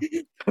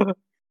 Huh.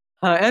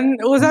 हाँ,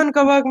 एंड ओजान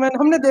कबाक मैन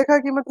हमने देखा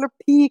कि मतलब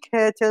ठीक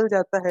है, चल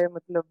जाता है,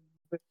 मतलब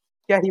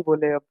क्या ही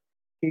बोले अब,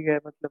 ठीक है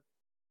मतलब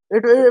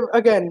it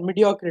again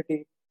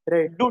mediocrity,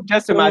 right? dude.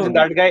 Just तो imagine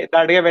that guy.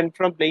 That guy went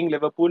from playing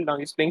Liverpool, now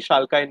he's playing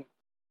Schalke in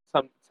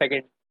some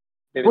second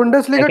division.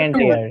 Bundesliga Second 2,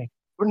 tier. Yeah, Yeah. and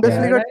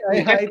Bundesliga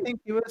 2. I think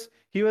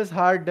he was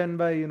hard done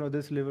by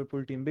this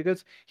Liverpool team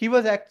because he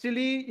was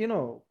actually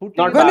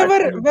putting Not in the bad. Whenever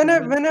performances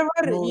whenever when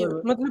whenever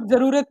no मतलब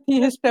जरूरत थी,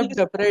 he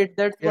stepped up, right?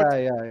 That's yeah what's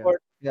yeah yeah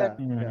important. And yeah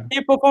Yeah. yeah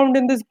he performed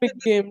in these big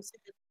games,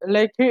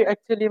 like he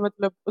actually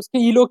मतलब उसके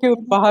ईलो के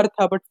बाहर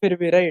था, but फिर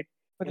भी, right?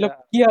 मतलब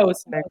yeah किया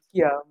उसने,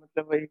 किया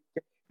मतलब वही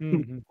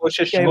mm-hmm.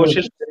 Koshish, क्या ही He was. बोल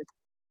Koshish. सकते हैं.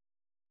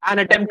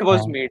 An attempt And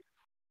was Yeah. made.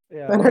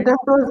 yeah An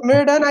attempt was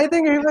made, and I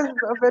think he was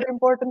a very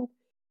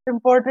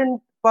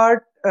important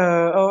part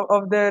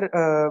of their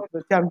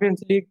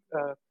Champions League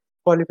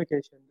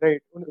qualification,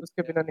 right?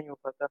 उसके yeah बिना नहीं हो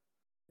पाता,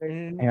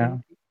 right? Yeah.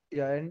 and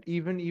yeah, and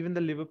even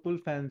the Liverpool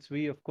fans,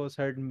 we of course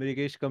heard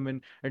Mrigesh come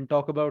in and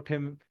talk about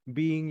him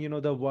being,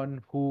 the one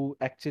who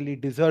actually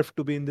deserved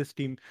to be in this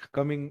team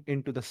coming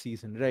into the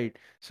season, right?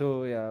 So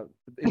yeah,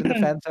 even the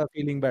fans are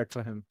feeling bad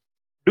for him.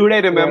 Dude,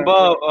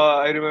 Yeah.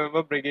 I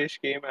remember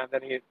Brigesh came and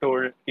then he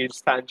told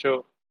he's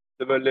Sancho,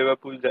 the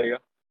Liverpool jayega.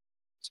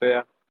 So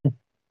yeah,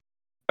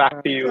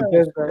 back to you. Yeah,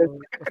 There's that.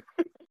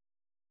 so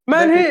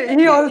Man, that is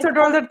he also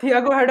told that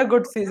Thiago had a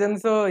good season,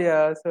 so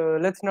yeah. So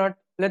let's not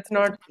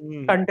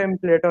mm,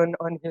 contemplate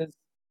on his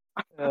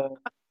uh,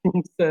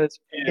 search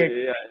Yeah, hate,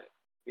 yeah,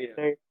 yeah.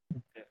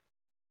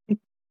 right?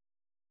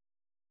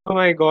 Oh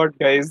my God,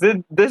 guys,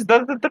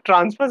 the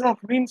transfers have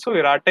been so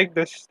erratic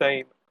this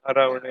time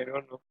around. I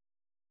don't know.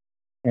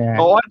 Yeah.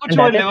 और कुछ And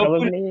और that is Liverpool.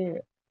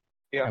 probably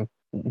Yeah.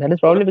 that is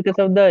probably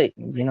because of the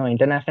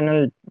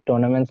international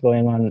tournaments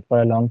going on for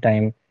a long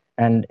time,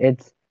 and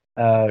it's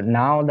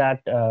now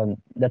that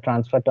the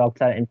transfer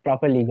talks are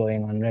properly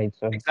going on, right?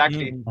 So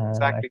Exactly, mhm, I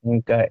exactly.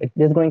 think it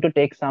is going to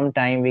take some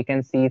time. We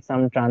can see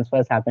some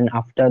transfers happen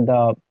after the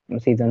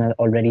season has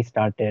already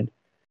started.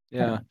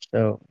 yeah.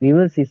 So we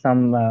will see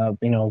some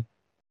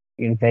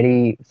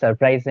very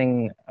surprising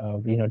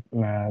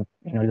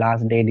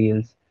last day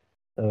deals.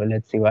 So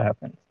let's see what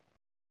happens.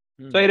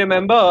 So I Mhm.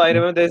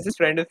 remember there's this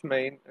friend of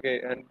mine, okay,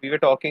 and we were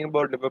talking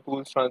about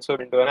Liverpool's transfer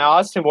window, and I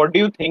asked him, "What do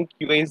you think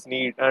you guys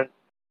need?" And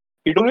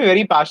He told me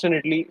very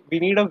passionately, we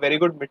need a very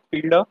good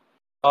midfielder,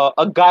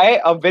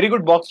 a very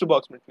good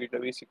box-to-box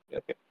midfielder, basically.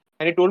 Okay.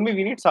 And he told me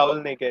we need Saul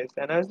Niguez.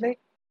 And I was like,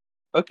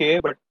 okay,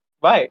 but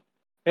why?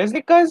 He was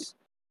like, because,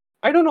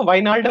 I don't know,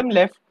 Wijnaldum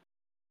left.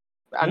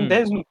 And Hmm.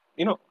 there's,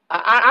 and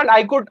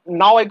I could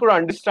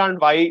understand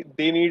why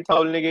they need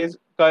Saul Niguez,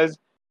 because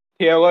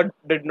Thiago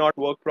did not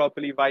work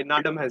properly.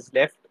 Wijnaldum has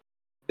left.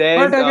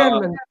 But There's, again,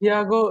 man,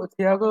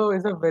 Thiago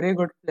is a very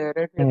good player,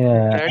 right? We have seen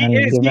Yeah, that. and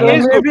he So given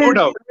is good, maybe no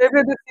doubt.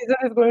 maybe this season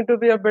is going to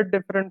be a bit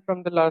different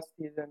from the last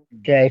season.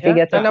 yeah, if he Yeah,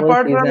 gets a and full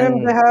apart from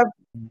him, they season, have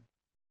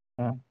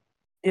uh,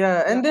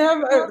 yeah, and they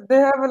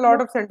have a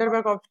lot of center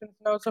back options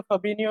now. So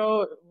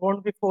Fabinho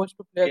won't be forced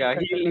to play as a Yeah, center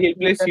back. he'll He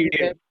play can play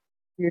CDM.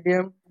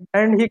 medium,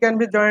 and he can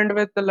be joined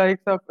with the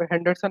likes of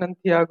Henderson and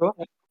Thiago,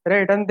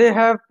 right? And they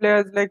have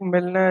players like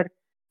Milner,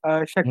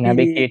 Naby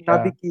Shaqiri, Keita,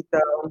 Naby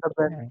Keita on the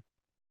bench. yeah,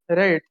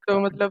 Right. So,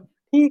 matlab,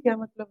 ठीक है,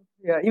 matlab,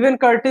 yeah. Even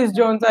Curtis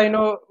Jones, I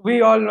know,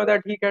 we all know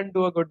that he can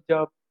do a good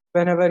job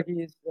whenever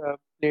he's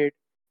played,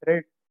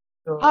 right?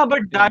 So, हाँ,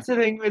 but Yeah. that's the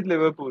thing with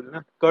Liverpool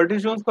ना.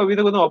 Curtis Jones को अभी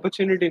तक उतना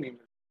opportunity नहीं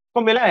मिला.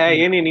 उसको मिला है,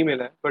 ये नहीं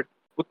मिला है, but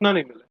उतना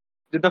नहीं मिला है.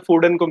 जितना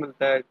फोर्डन को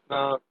मिलता है,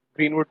 जितना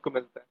ग्रीनवुड को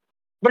मिलता है.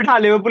 But हाँ,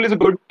 Liverpool is a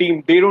good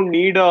team. They don't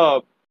need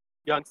a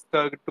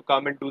youngster to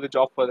come and do the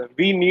job for them.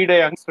 We need a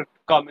youngster to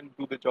come and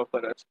do the job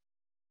for us.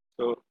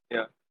 So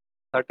yeah,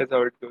 that is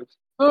how it goes.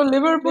 so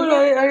Liverpool,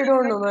 I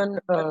don't know, man.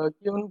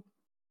 कि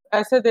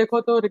ऐसे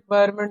देखो तो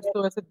requirements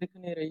तो वैसे दिख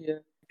नहीं रही है.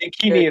 दिख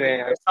ही नहीं रहे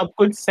हैं. सब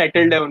कुछ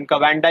settled है उनका.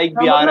 वैन डाइक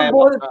हाँ, भी आ रहा मतलब है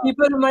both वापस.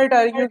 people might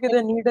argue कि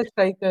they need a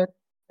striker,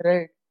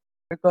 right?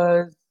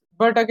 Because,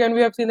 but again,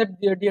 we have seen that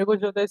Diego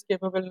Jota is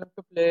capable enough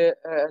to play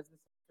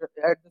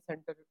at the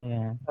center.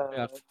 yeah.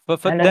 Yeah. Uh,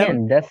 For And them,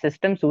 again, their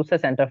system suits a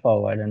center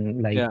forward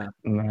and like yeah,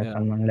 yeah,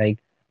 someone like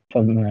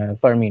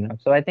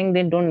Firmino. So I think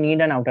they don't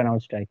need an out and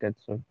out striker.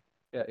 So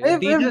yeah. if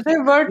they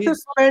were They, to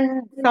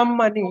spend some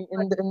money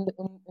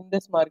in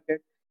this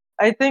market,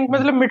 I think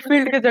मतलब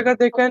midfield के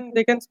जगह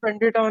they can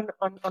spend it on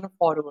a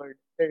forward,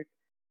 right?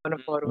 On a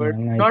yeah, forward,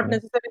 might not be.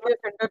 necessarily a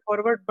center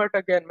forward, but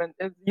again, man,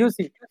 you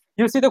see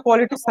the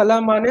quality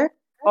Salah, Mane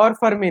और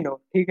Firmino,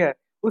 ठीक है?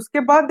 उसके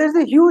बाद there's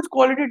a huge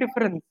quality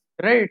difference,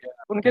 right?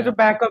 उनके जो yeah,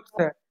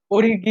 backups हैं,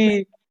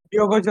 Origi,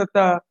 Diogo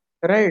Jota,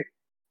 right?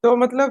 तो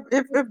मतलब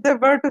if they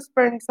were to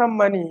spend some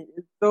money,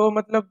 तो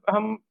मतलब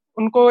हम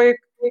उनको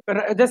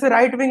एक जैसे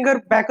राइट विंगर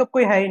बैकअप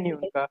कोई है ही नहीं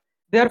उनका.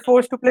 They are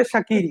forced to play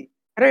Shaqiri,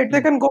 right? They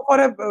mm, can go for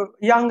a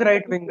young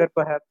right winger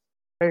perhaps,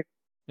 right?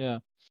 yeah.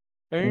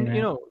 And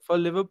Yeah. for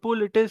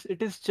Liverpool, it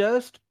is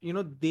just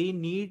they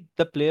need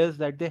the players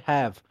that they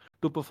have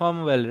to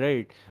perform well,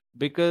 right?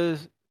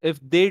 Because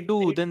if they do,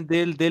 then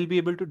they'll be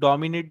able to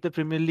dominate the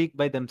Premier League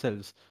by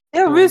themselves.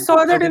 Yeah, So we saw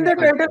most that of in them the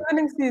are like title that.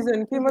 winning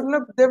season कि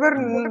मतलब there were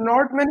Mm.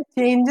 not many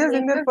changes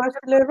in their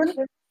first 11,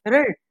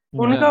 right?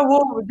 Yeah. उनका Yeah,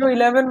 वो जो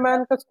 11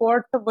 man का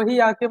squad था वही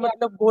आके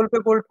मतलब गोल पे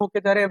गोल ठोके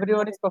जा रहे.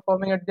 Everyone is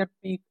performing at their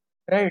peak,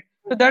 right?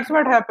 So that's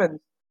what happens.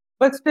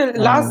 But still,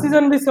 last And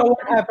season we saw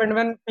what happened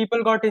when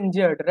people got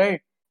injured,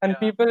 right? And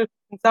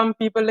some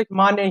people like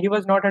Mane, he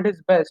was not at his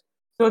best,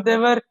 so they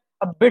were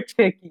a bit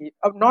shaky.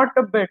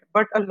 Not a bit,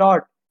 but a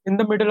lot in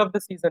the middle of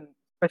the season, yeah,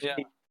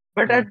 especially.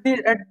 But yeah,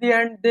 at the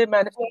end, they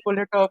managed to pull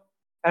it off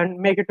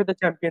and make it to the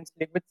Champions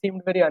League, which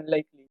seemed very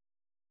unlikely.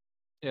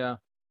 yeah.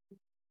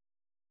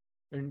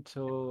 And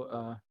so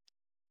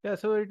yeah,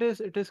 so it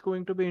is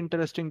going to be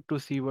interesting to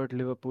see what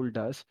Liverpool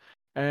does.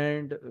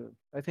 And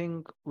I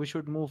think we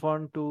should move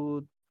on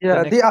to the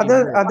Yeah, the next team,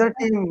 right? other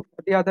team,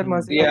 the other Mm.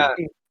 Merseyside Yeah,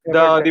 team, the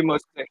Everton.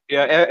 most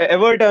yeah.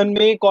 Everton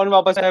में कौन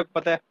वापस आया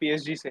पता है?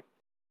 PSG से.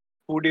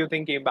 Who do you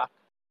think came back?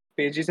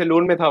 PSG से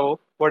loan में था वो.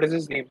 What is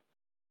his name?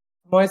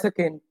 Moise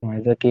Kean.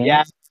 Moise Kean.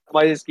 Yeah,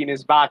 Moise Kean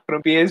is back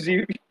from PSG.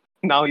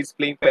 Now he's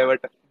playing for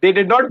Everton. They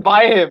did not buy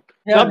him.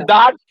 Yeah, Now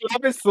that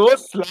club is so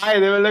sly.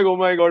 They were like, oh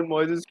my god,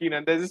 Moise Kean.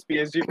 And there's this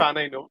PSG fan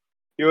I know.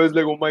 He was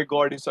like, oh my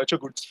god, he's such a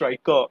good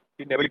striker.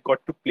 He never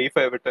got to play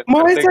for Everton.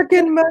 I'm Moise like,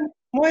 Kean, man,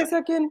 Moise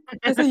Kean.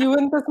 जैसे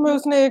Juventus में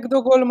उसने एक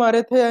दो गोल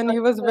मारे थे and he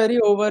was very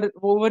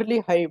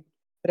overly hyped,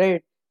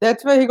 right?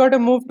 That's why he got a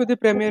move to the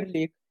Premier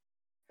League,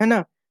 है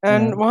ना? Yeah.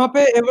 And वहाँ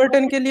पे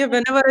एवर्टन के लिए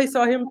whenever I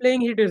saw him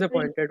playing, he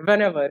disappointed.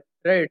 Whenever,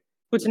 right?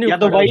 कुछ नहीं या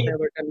तो उखाड़ा वही उसने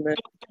एवर्टन में,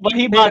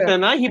 वही ठीक बात है? है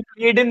ना. He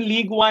played in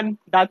League One.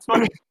 That's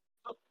not.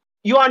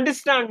 You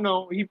understand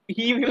now.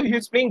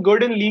 He's playing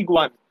good in League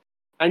One,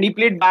 and he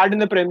played bad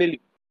in the Premier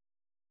League.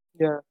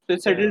 Yeah. So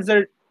it settles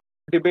the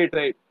debate,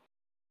 right?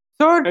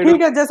 So I ठीक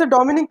don't. है, जैसे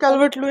Dominic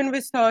Calvert-Lewin, we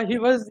saw he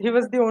was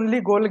the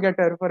only goal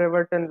getter for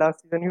Everton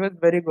last season. He was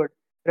very good,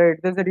 right?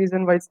 There's a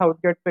reason why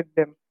Southgate picked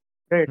him,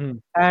 right? Hmm.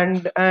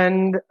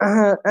 And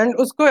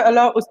उसके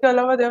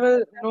अलावा there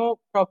were no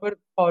proper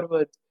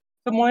forwards.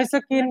 तो Moise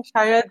Kean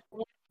शायद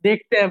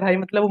देखते हैं भाई,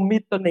 मतलब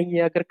उम्मीद तो नहीं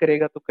है, अगर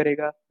करेगा तो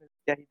करेगा,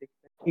 क्या ही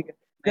देखते हैं, ठीक है?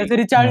 जैसे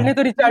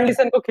Yeah.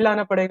 रिचार्लिसन को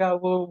खिलाना पड़ेगा,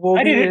 वो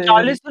अरे भी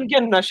रिचार्लिसन क्या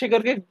नशे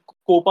करके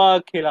कोपा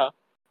खेला.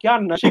 क्या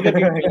नशे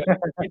करके खेला.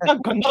 इतना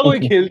गंदा कोई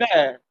खेलता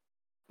है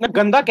ना.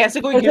 गंदा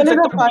कैसे कोई खेल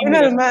चलेगा सकता है, मुझे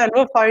नहीं फाइनल समझ. मैन,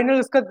 वो फाइनल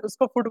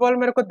उसको फुटबॉल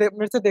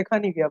मेरे से देखा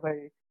नहीं गया भाई,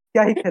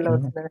 क्या ही खेला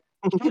उसने.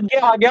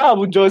 क्या आ गया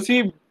वो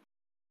जर्सी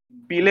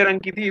पीले रंग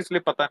की थी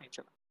इसलिए पता नहीं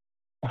चला।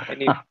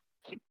 Anyway,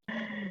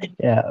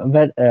 Yeah,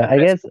 but I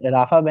guess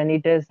Rafa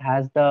Benitez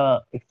has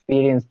the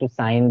experience to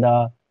sign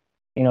the,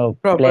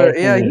 Proper. players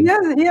he Yeah,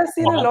 needs. he has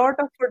seen a lot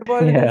of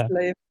football in his Yeah,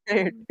 life.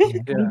 Right?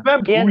 Yeah. मैं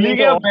he has भूल ही been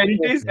to गया all the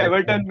बेनिटेस places.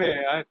 Everton में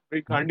है यार,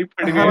 मेरी गांडी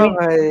फट I गई। हाँ mean,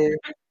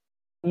 भाई.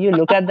 you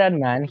look at that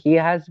man. He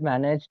has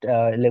managed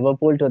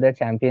Liverpool to the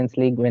Champions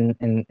League win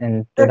in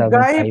The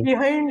guy 2005.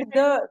 behind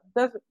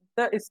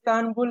the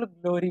Istanbul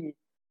Glory,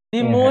 the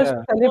Yeah, most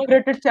Yeah.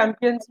 celebrated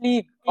Champions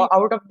League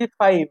out of the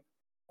five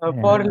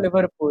for yeah,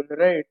 Liverpool,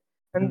 right?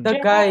 And Hmm. the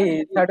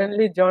guy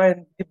suddenly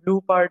joined the blue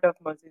part of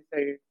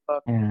Merseyside.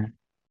 Fuck. yeah.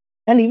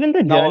 And even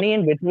the Now journey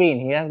in between,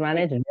 he has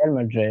managed Real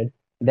Madrid,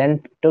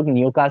 then took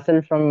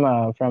Newcastle from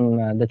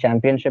the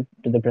Championship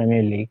to the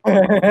Premier League,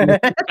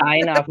 to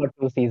China for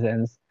 2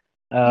 seasons.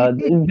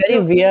 Very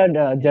weird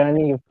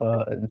journey for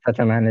such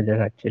a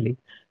manager, actually.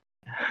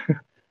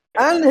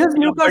 And his yeah, but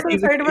Newcastle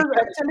he's a side was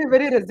cricket. actually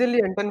very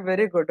resilient and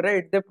very good,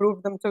 right? They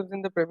proved themselves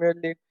in the Premier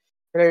League,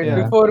 right? Yeah.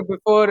 Yeah, Before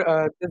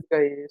this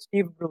guy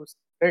Steve Bruce,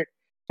 right?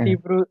 yeah,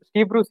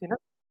 Steve Bruce, you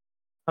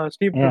know,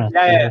 Steve yeah. Bruce.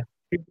 Yeah, yeah,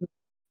 Steve Bruce.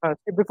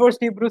 Before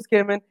Steve Bruce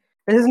came in,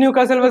 his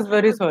Newcastle was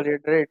very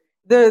solid, right?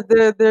 They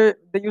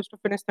used to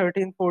finish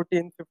 13th,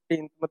 14th,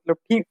 15th. मतलब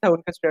ठीक था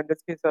उनके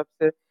standards के हिसाब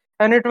से.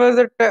 And it was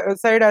a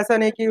side ऐसा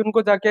नहीं कि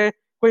उनको जाके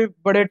कोई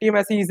बड़े टीम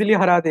ऐसी easily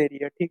हरा दे रही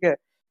है, ठीक है?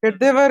 But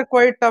they were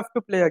quite tough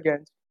to play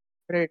against,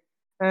 right?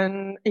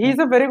 And he's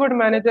a very good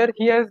manager.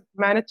 He has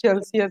managed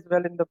Chelsea as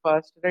well in the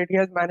past, right? He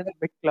has managed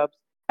big clubs,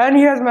 and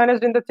he has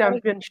managed in the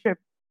championship.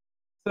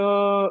 So,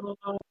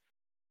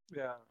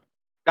 Yeah.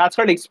 that's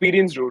called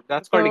experience, dude.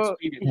 That's called so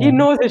experience. he Yeah.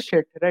 knows his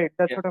shit, right?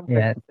 That's Yeah. what I'm trying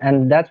Yeah, to say.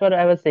 and that's what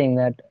I was saying,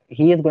 that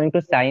he is going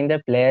to sign the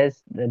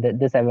players that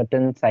this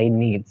Everton side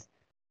needs.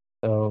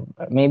 So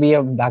maybe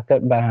a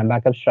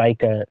backup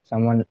striker,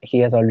 someone he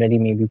has already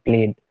maybe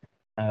played,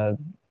 uh,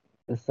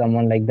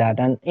 someone like that.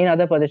 And in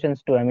other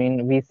positions too. I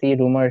mean, we see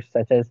rumors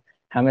such as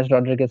James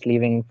Rodriguez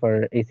leaving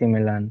for AC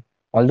Milan,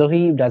 although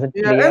he doesn't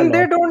Yeah, play a and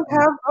they lot. don't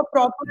have a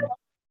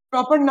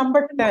proper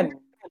number 10,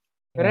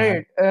 Yeah,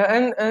 right?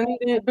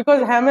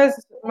 Because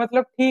James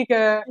मतलब ठीक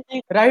है,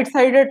 right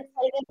sided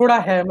थोड़ा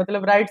है,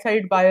 मतलब right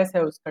side bias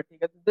है उसका,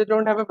 ठीक है. They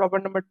don't have a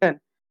proper number 10.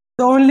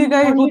 The only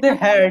guy who they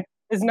had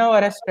is now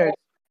arrested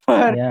for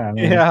yeah. I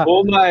mean, Yeah.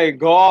 Oh my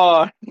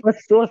god, I was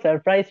so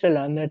surprised to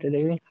learn that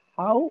today. I mean,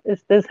 how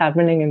is this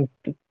happening in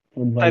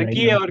football right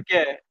Turkey है now? और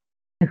क्या है?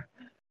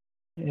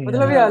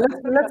 मतलब Yeah,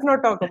 yeah, let's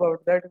not talk about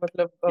that.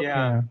 मतलब अब Yeah,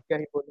 yeah, क्या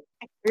ही बोले.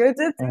 yeah,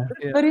 It's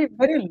Yeah.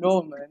 very low,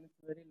 man.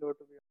 It's very low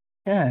to be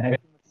yeah. very,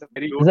 honest.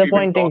 very low to even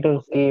Disappointing talk to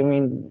about. see. I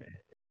mean,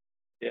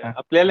 Yeah, yeah,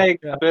 a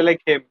Yeah. player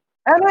like him.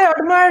 And I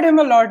admired him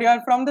a lot, yeah.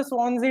 From the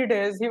Swansea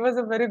days, he was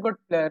a very good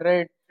player,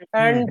 right?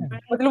 And Hmm.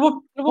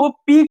 मतलब वो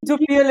peak जो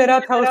PL era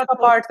था उसका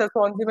part था.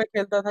 Swansea में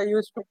खेलता था. He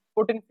used to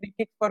put in free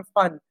kicks for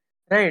fun,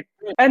 right?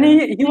 And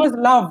Yeah. he was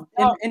loved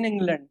in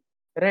England,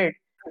 right?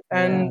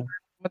 Yeah. And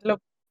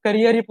मतलब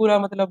career ही पूरा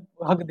मतलब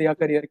हक दिया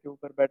career के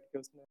ऊपर बैठ के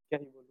उसने, क्या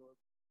ही बोलूं.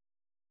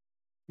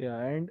 Yeah.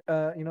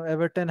 And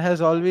Everton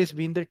has always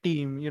been the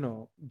team,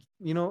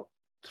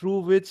 through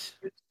which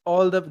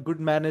all the good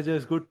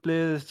managers, good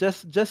players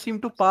just seem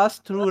to pass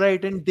through,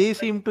 right? And they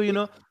seem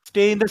to,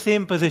 stay in the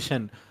same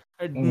position.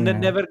 yeah,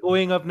 Never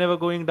going up, never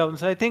going down.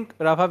 So I think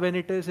Rafa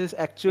Benitez is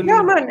actually,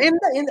 Yeah, man.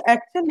 In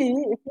actually,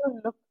 if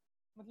you look,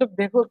 मतलब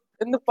देखो,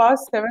 in the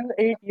past 7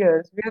 8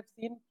 years, we have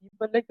seen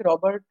people like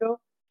Roberto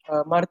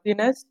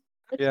Martinez.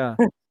 yeah.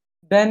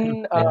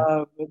 Then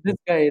yeah. this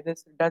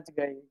Dutch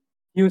guy,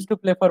 he used to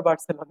play for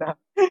Barcelona.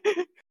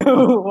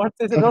 What's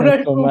his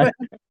Ronald So much.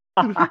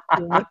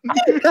 Koeman?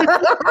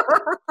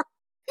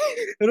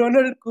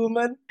 Ronald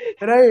Koeman,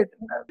 right?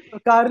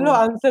 Carlo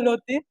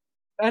Ancelotti,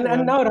 and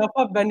Yeah. now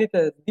Rafa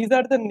Benitez. These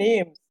are the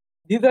names.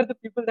 These are the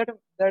people that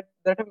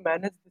have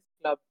managed this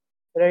club,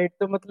 right?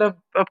 So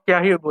मतलब अब क्या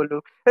ही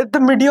बोलूं?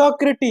 The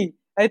mediocrity,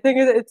 I think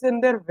it's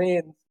in their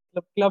veins.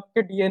 मतलब club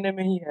के DNA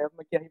में ही है. अब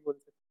मैं क्या ही बोल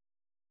सकता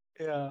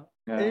Yeah.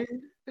 हूँ?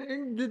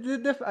 And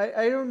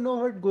I don't know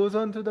what goes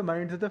on through the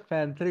minds of the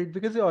fans, right?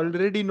 Because they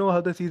already know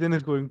how the season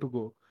is going to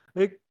go.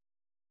 Like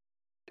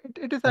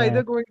it is Yeah,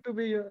 either going to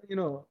be a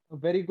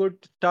very good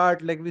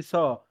start like we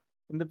saw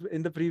in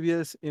the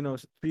previous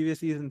previous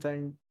seasons,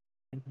 and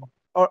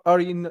or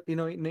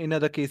in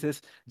other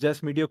cases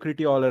just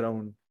mediocrity all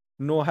around,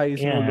 no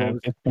highs, no yeah. lows.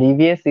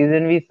 Previous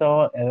season we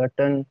saw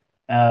Everton.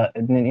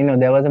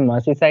 There was a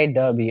Merseyside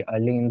derby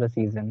early in the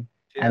season,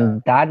 Yeah.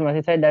 and that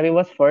Merseyside derby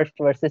was first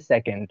versus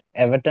second.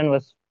 Everton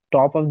was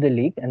top of the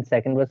league, and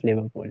second was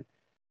Liverpool.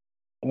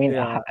 I mean,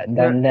 Yeah. Yeah,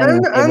 then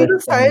and tables the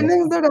turned.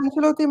 signings that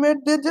Ancelotti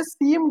made, they just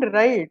seemed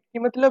right. कि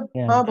मतलब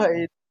Yeah, हाँ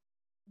भाई,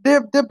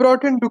 they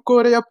brought in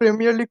Ducore, a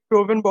Premier League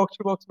proven box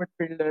to box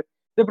midfielder.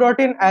 They brought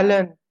in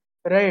Allen,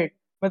 right?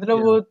 मतलब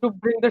Yeah. वो to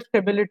bring the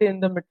stability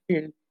in the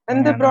midfield,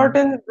 and they yeah, brought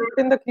in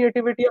the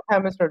creativity of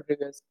James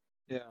Rodriguez.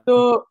 Yeah.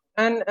 So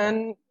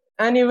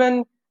and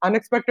even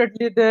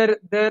unexpectedly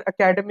their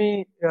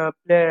academy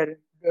player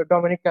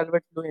Dominic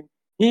Calvert-Lewin,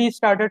 he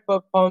started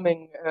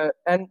performing,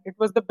 and it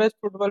was the best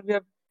football we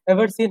have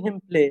ever seen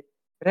him play,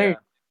 Yeah. right?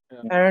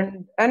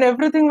 and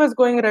everything was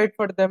going right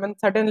for them, and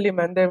suddenly,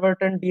 man, the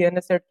Everton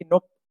DNA said,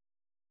 nope.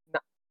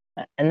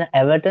 And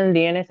Everton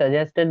DNA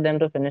suggested them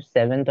to finish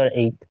 7th or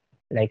 8th,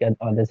 like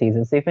on the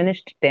seasons. They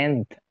finished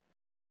 10th.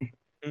 Yeah,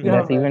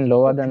 That's man. even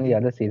lower than the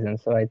other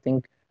seasons. So I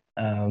think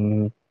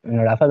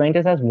Rafa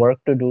Benitez has work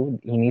to do.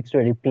 He needs to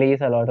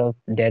replace a lot of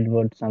dead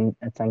wood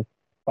at some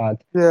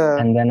parts, Yeah.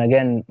 and then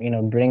again,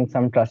 bring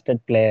some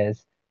trusted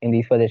players in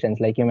these positions,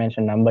 like you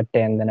mentioned, number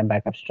 10, then a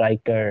backup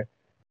striker,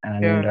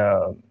 and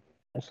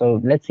so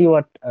let's see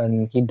what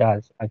he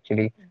does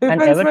actually.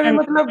 And Everton,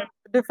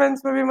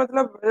 Defense में भी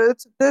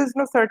मतलब there's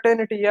no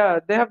certainty. Yeah,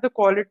 they have the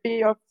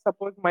quality of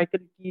suppose Michael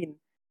Keane,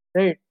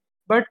 right?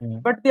 But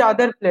the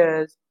other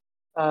players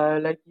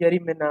like Yerry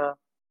Mina,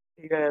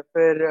 ठीक है,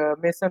 फिर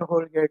Mason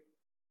Holgate,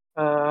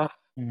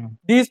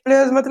 these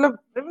players मतलब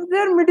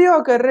they're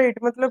mediocre, right?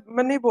 मतलब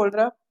मैं नहीं बोल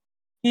रहा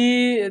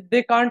कि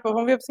they can't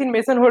perform. We have seen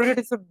Mason Holgate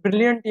is a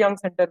brilliant young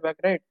centre back,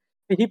 right?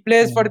 He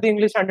plays for the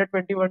English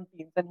under-21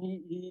 teams, and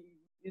he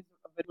is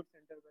a very good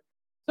centre back.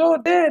 So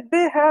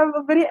they have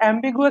a very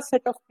ambiguous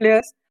set of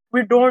players.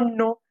 We don't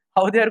know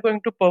how they are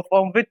going to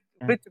perform. Which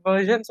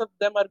versions of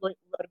them are we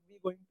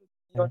going to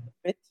see on the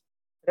pitch,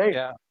 right?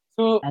 Yeah.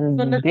 So and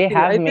let's they see.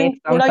 have I made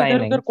think some थोड़ा इधर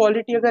उधर signings.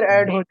 quality अगर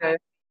add हो जाए.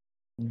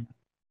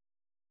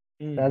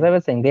 As I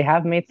was saying, they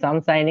have made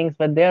some signings,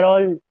 but they're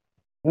all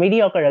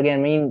mediocre again.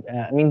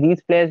 I mean,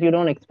 these players, you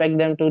don't expect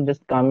them to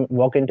just come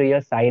walk into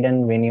your side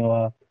and win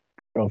your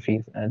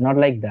trophies. Not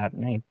like that,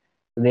 right?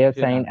 So they have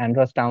signed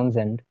Andros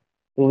Townsend,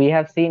 who we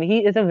have seen.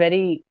 He is a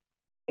very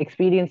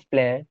experienced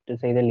player, to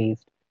say the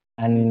least.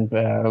 And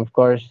of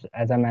course,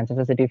 as a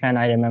Manchester City fan,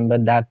 I remember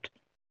that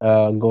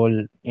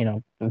goal,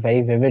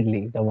 very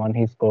vividly. The one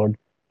he scored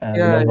with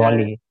a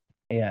volley.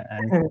 Yeah,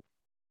 and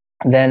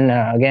then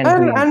again,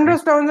 And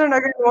Andros Townsend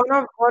again,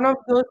 one of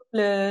those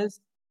players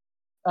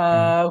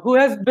who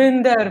has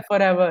been there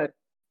forever,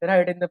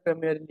 right, in the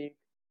Premier League.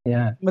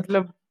 yeah,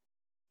 मतलब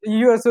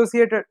you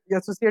associate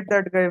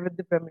that guy with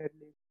the Premier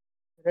League,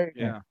 right?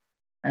 Yeah.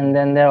 and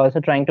then they're also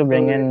trying to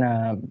bring in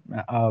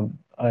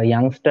a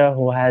youngster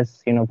who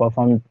has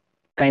performed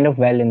kind of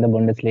well in the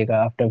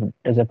Bundesliga after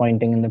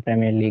disappointing in the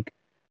Premier League.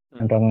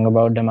 I'm talking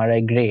about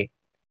Demarai Gray.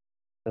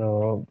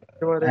 So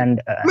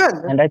and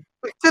Man, and I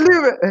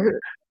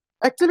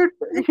actually,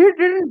 he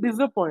didn't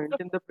disappoint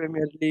in the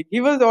Premier League.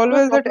 He was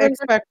always that X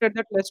factor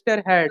that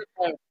Leicester had.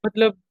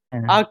 मतलब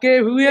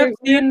आके we have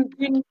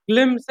seen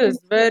glimpses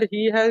where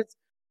he has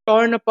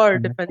torn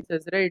apart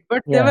defenses, right?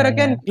 But they were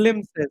again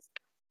glimpses,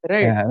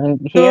 right? yeah, I mean,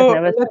 he has So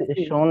never let's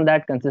see. shown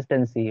that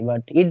consistency,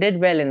 but he did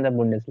well in the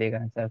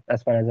Bundesliga,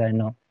 as far as I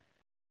know.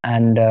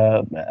 And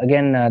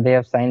again, they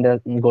have signed a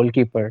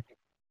goalkeeper.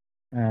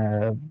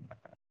 Uh,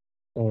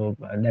 So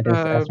that is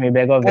Asmir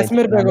Begovic,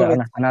 Asmir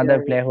Begovic.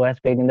 another player who has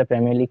played in the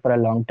Premier League for a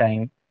long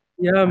time.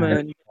 Yeah, And,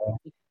 man.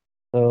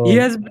 so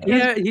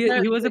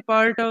He was a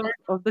part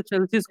of the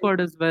Chelsea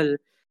squad as well,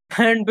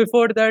 and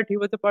before that he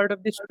was a part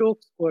of the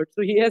Stoke squad.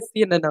 So he has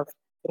seen enough,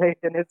 right,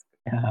 in his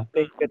yeah.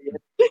 playing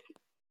career.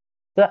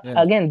 So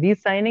again,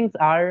 these signings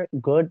are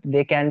good.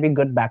 They can be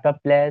good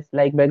backup players.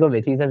 Like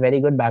Begovic, he's a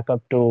very good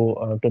backup to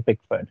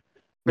Pickford.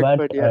 But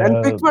Pickford, yeah.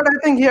 And Pickford, I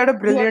think he had a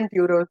brilliant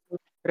Euros,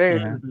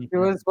 right? He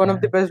was one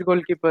of the best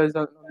goalkeepers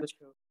on the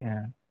show.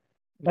 yeah.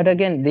 But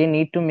again, they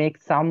need to make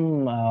some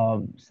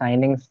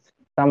signings,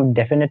 some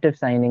definitive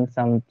signings,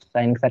 some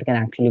signings that can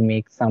actually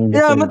make some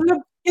Yeah, difference.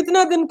 मतलब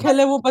कितना दिन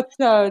खेले वो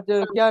बच्चा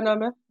जो क्या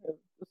नाम है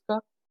उसका?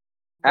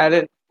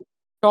 Alan.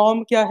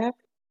 टॉम क्या है?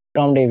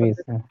 Tom Davies.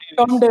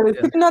 टॉम डेविस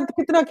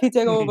कितना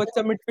खींचेगा वो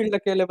बच्चा मिडफील्ड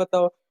अकेले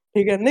बताओ,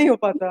 ठीक है, नहीं हो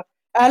पाता.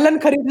 एलन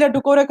खरीद लिया,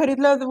 डुकोरे खरीद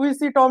लिया, we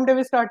C Tom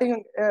Davis starting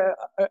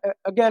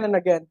again and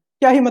again.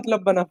 क्या ही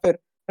मतलब बना फिर,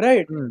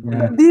 right?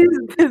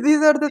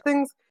 These are the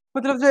things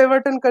मतलब जो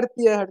एवर्टन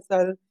करती है हर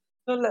साल.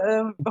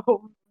 तो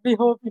वी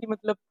होप कि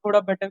मतलब थोड़ा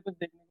बेटर कुछ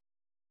देखने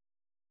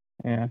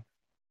को. Yeah.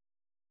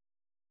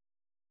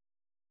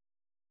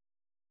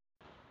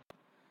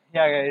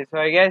 Yeah, guys. So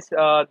I guess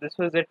this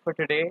was it for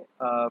today.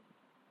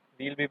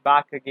 We'll be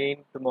back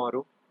again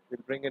tomorrow.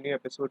 We'll bring a new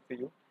episode for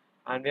you,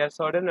 and we have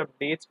certain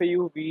updates for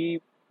you.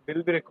 We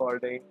will be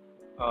recording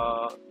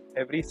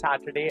every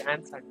Saturday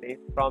and Sunday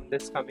from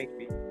this coming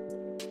week,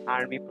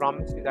 and we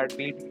promise you that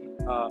we'll be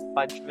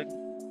punctual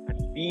and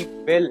we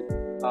will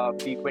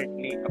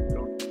frequently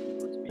upload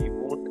videos. We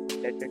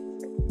won't let it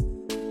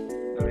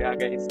slip. So yeah,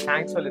 guys,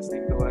 thanks for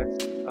listening to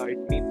us.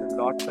 It means a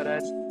lot for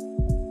us.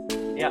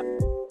 Yeah,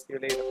 see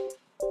you later.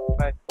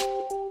 Bye.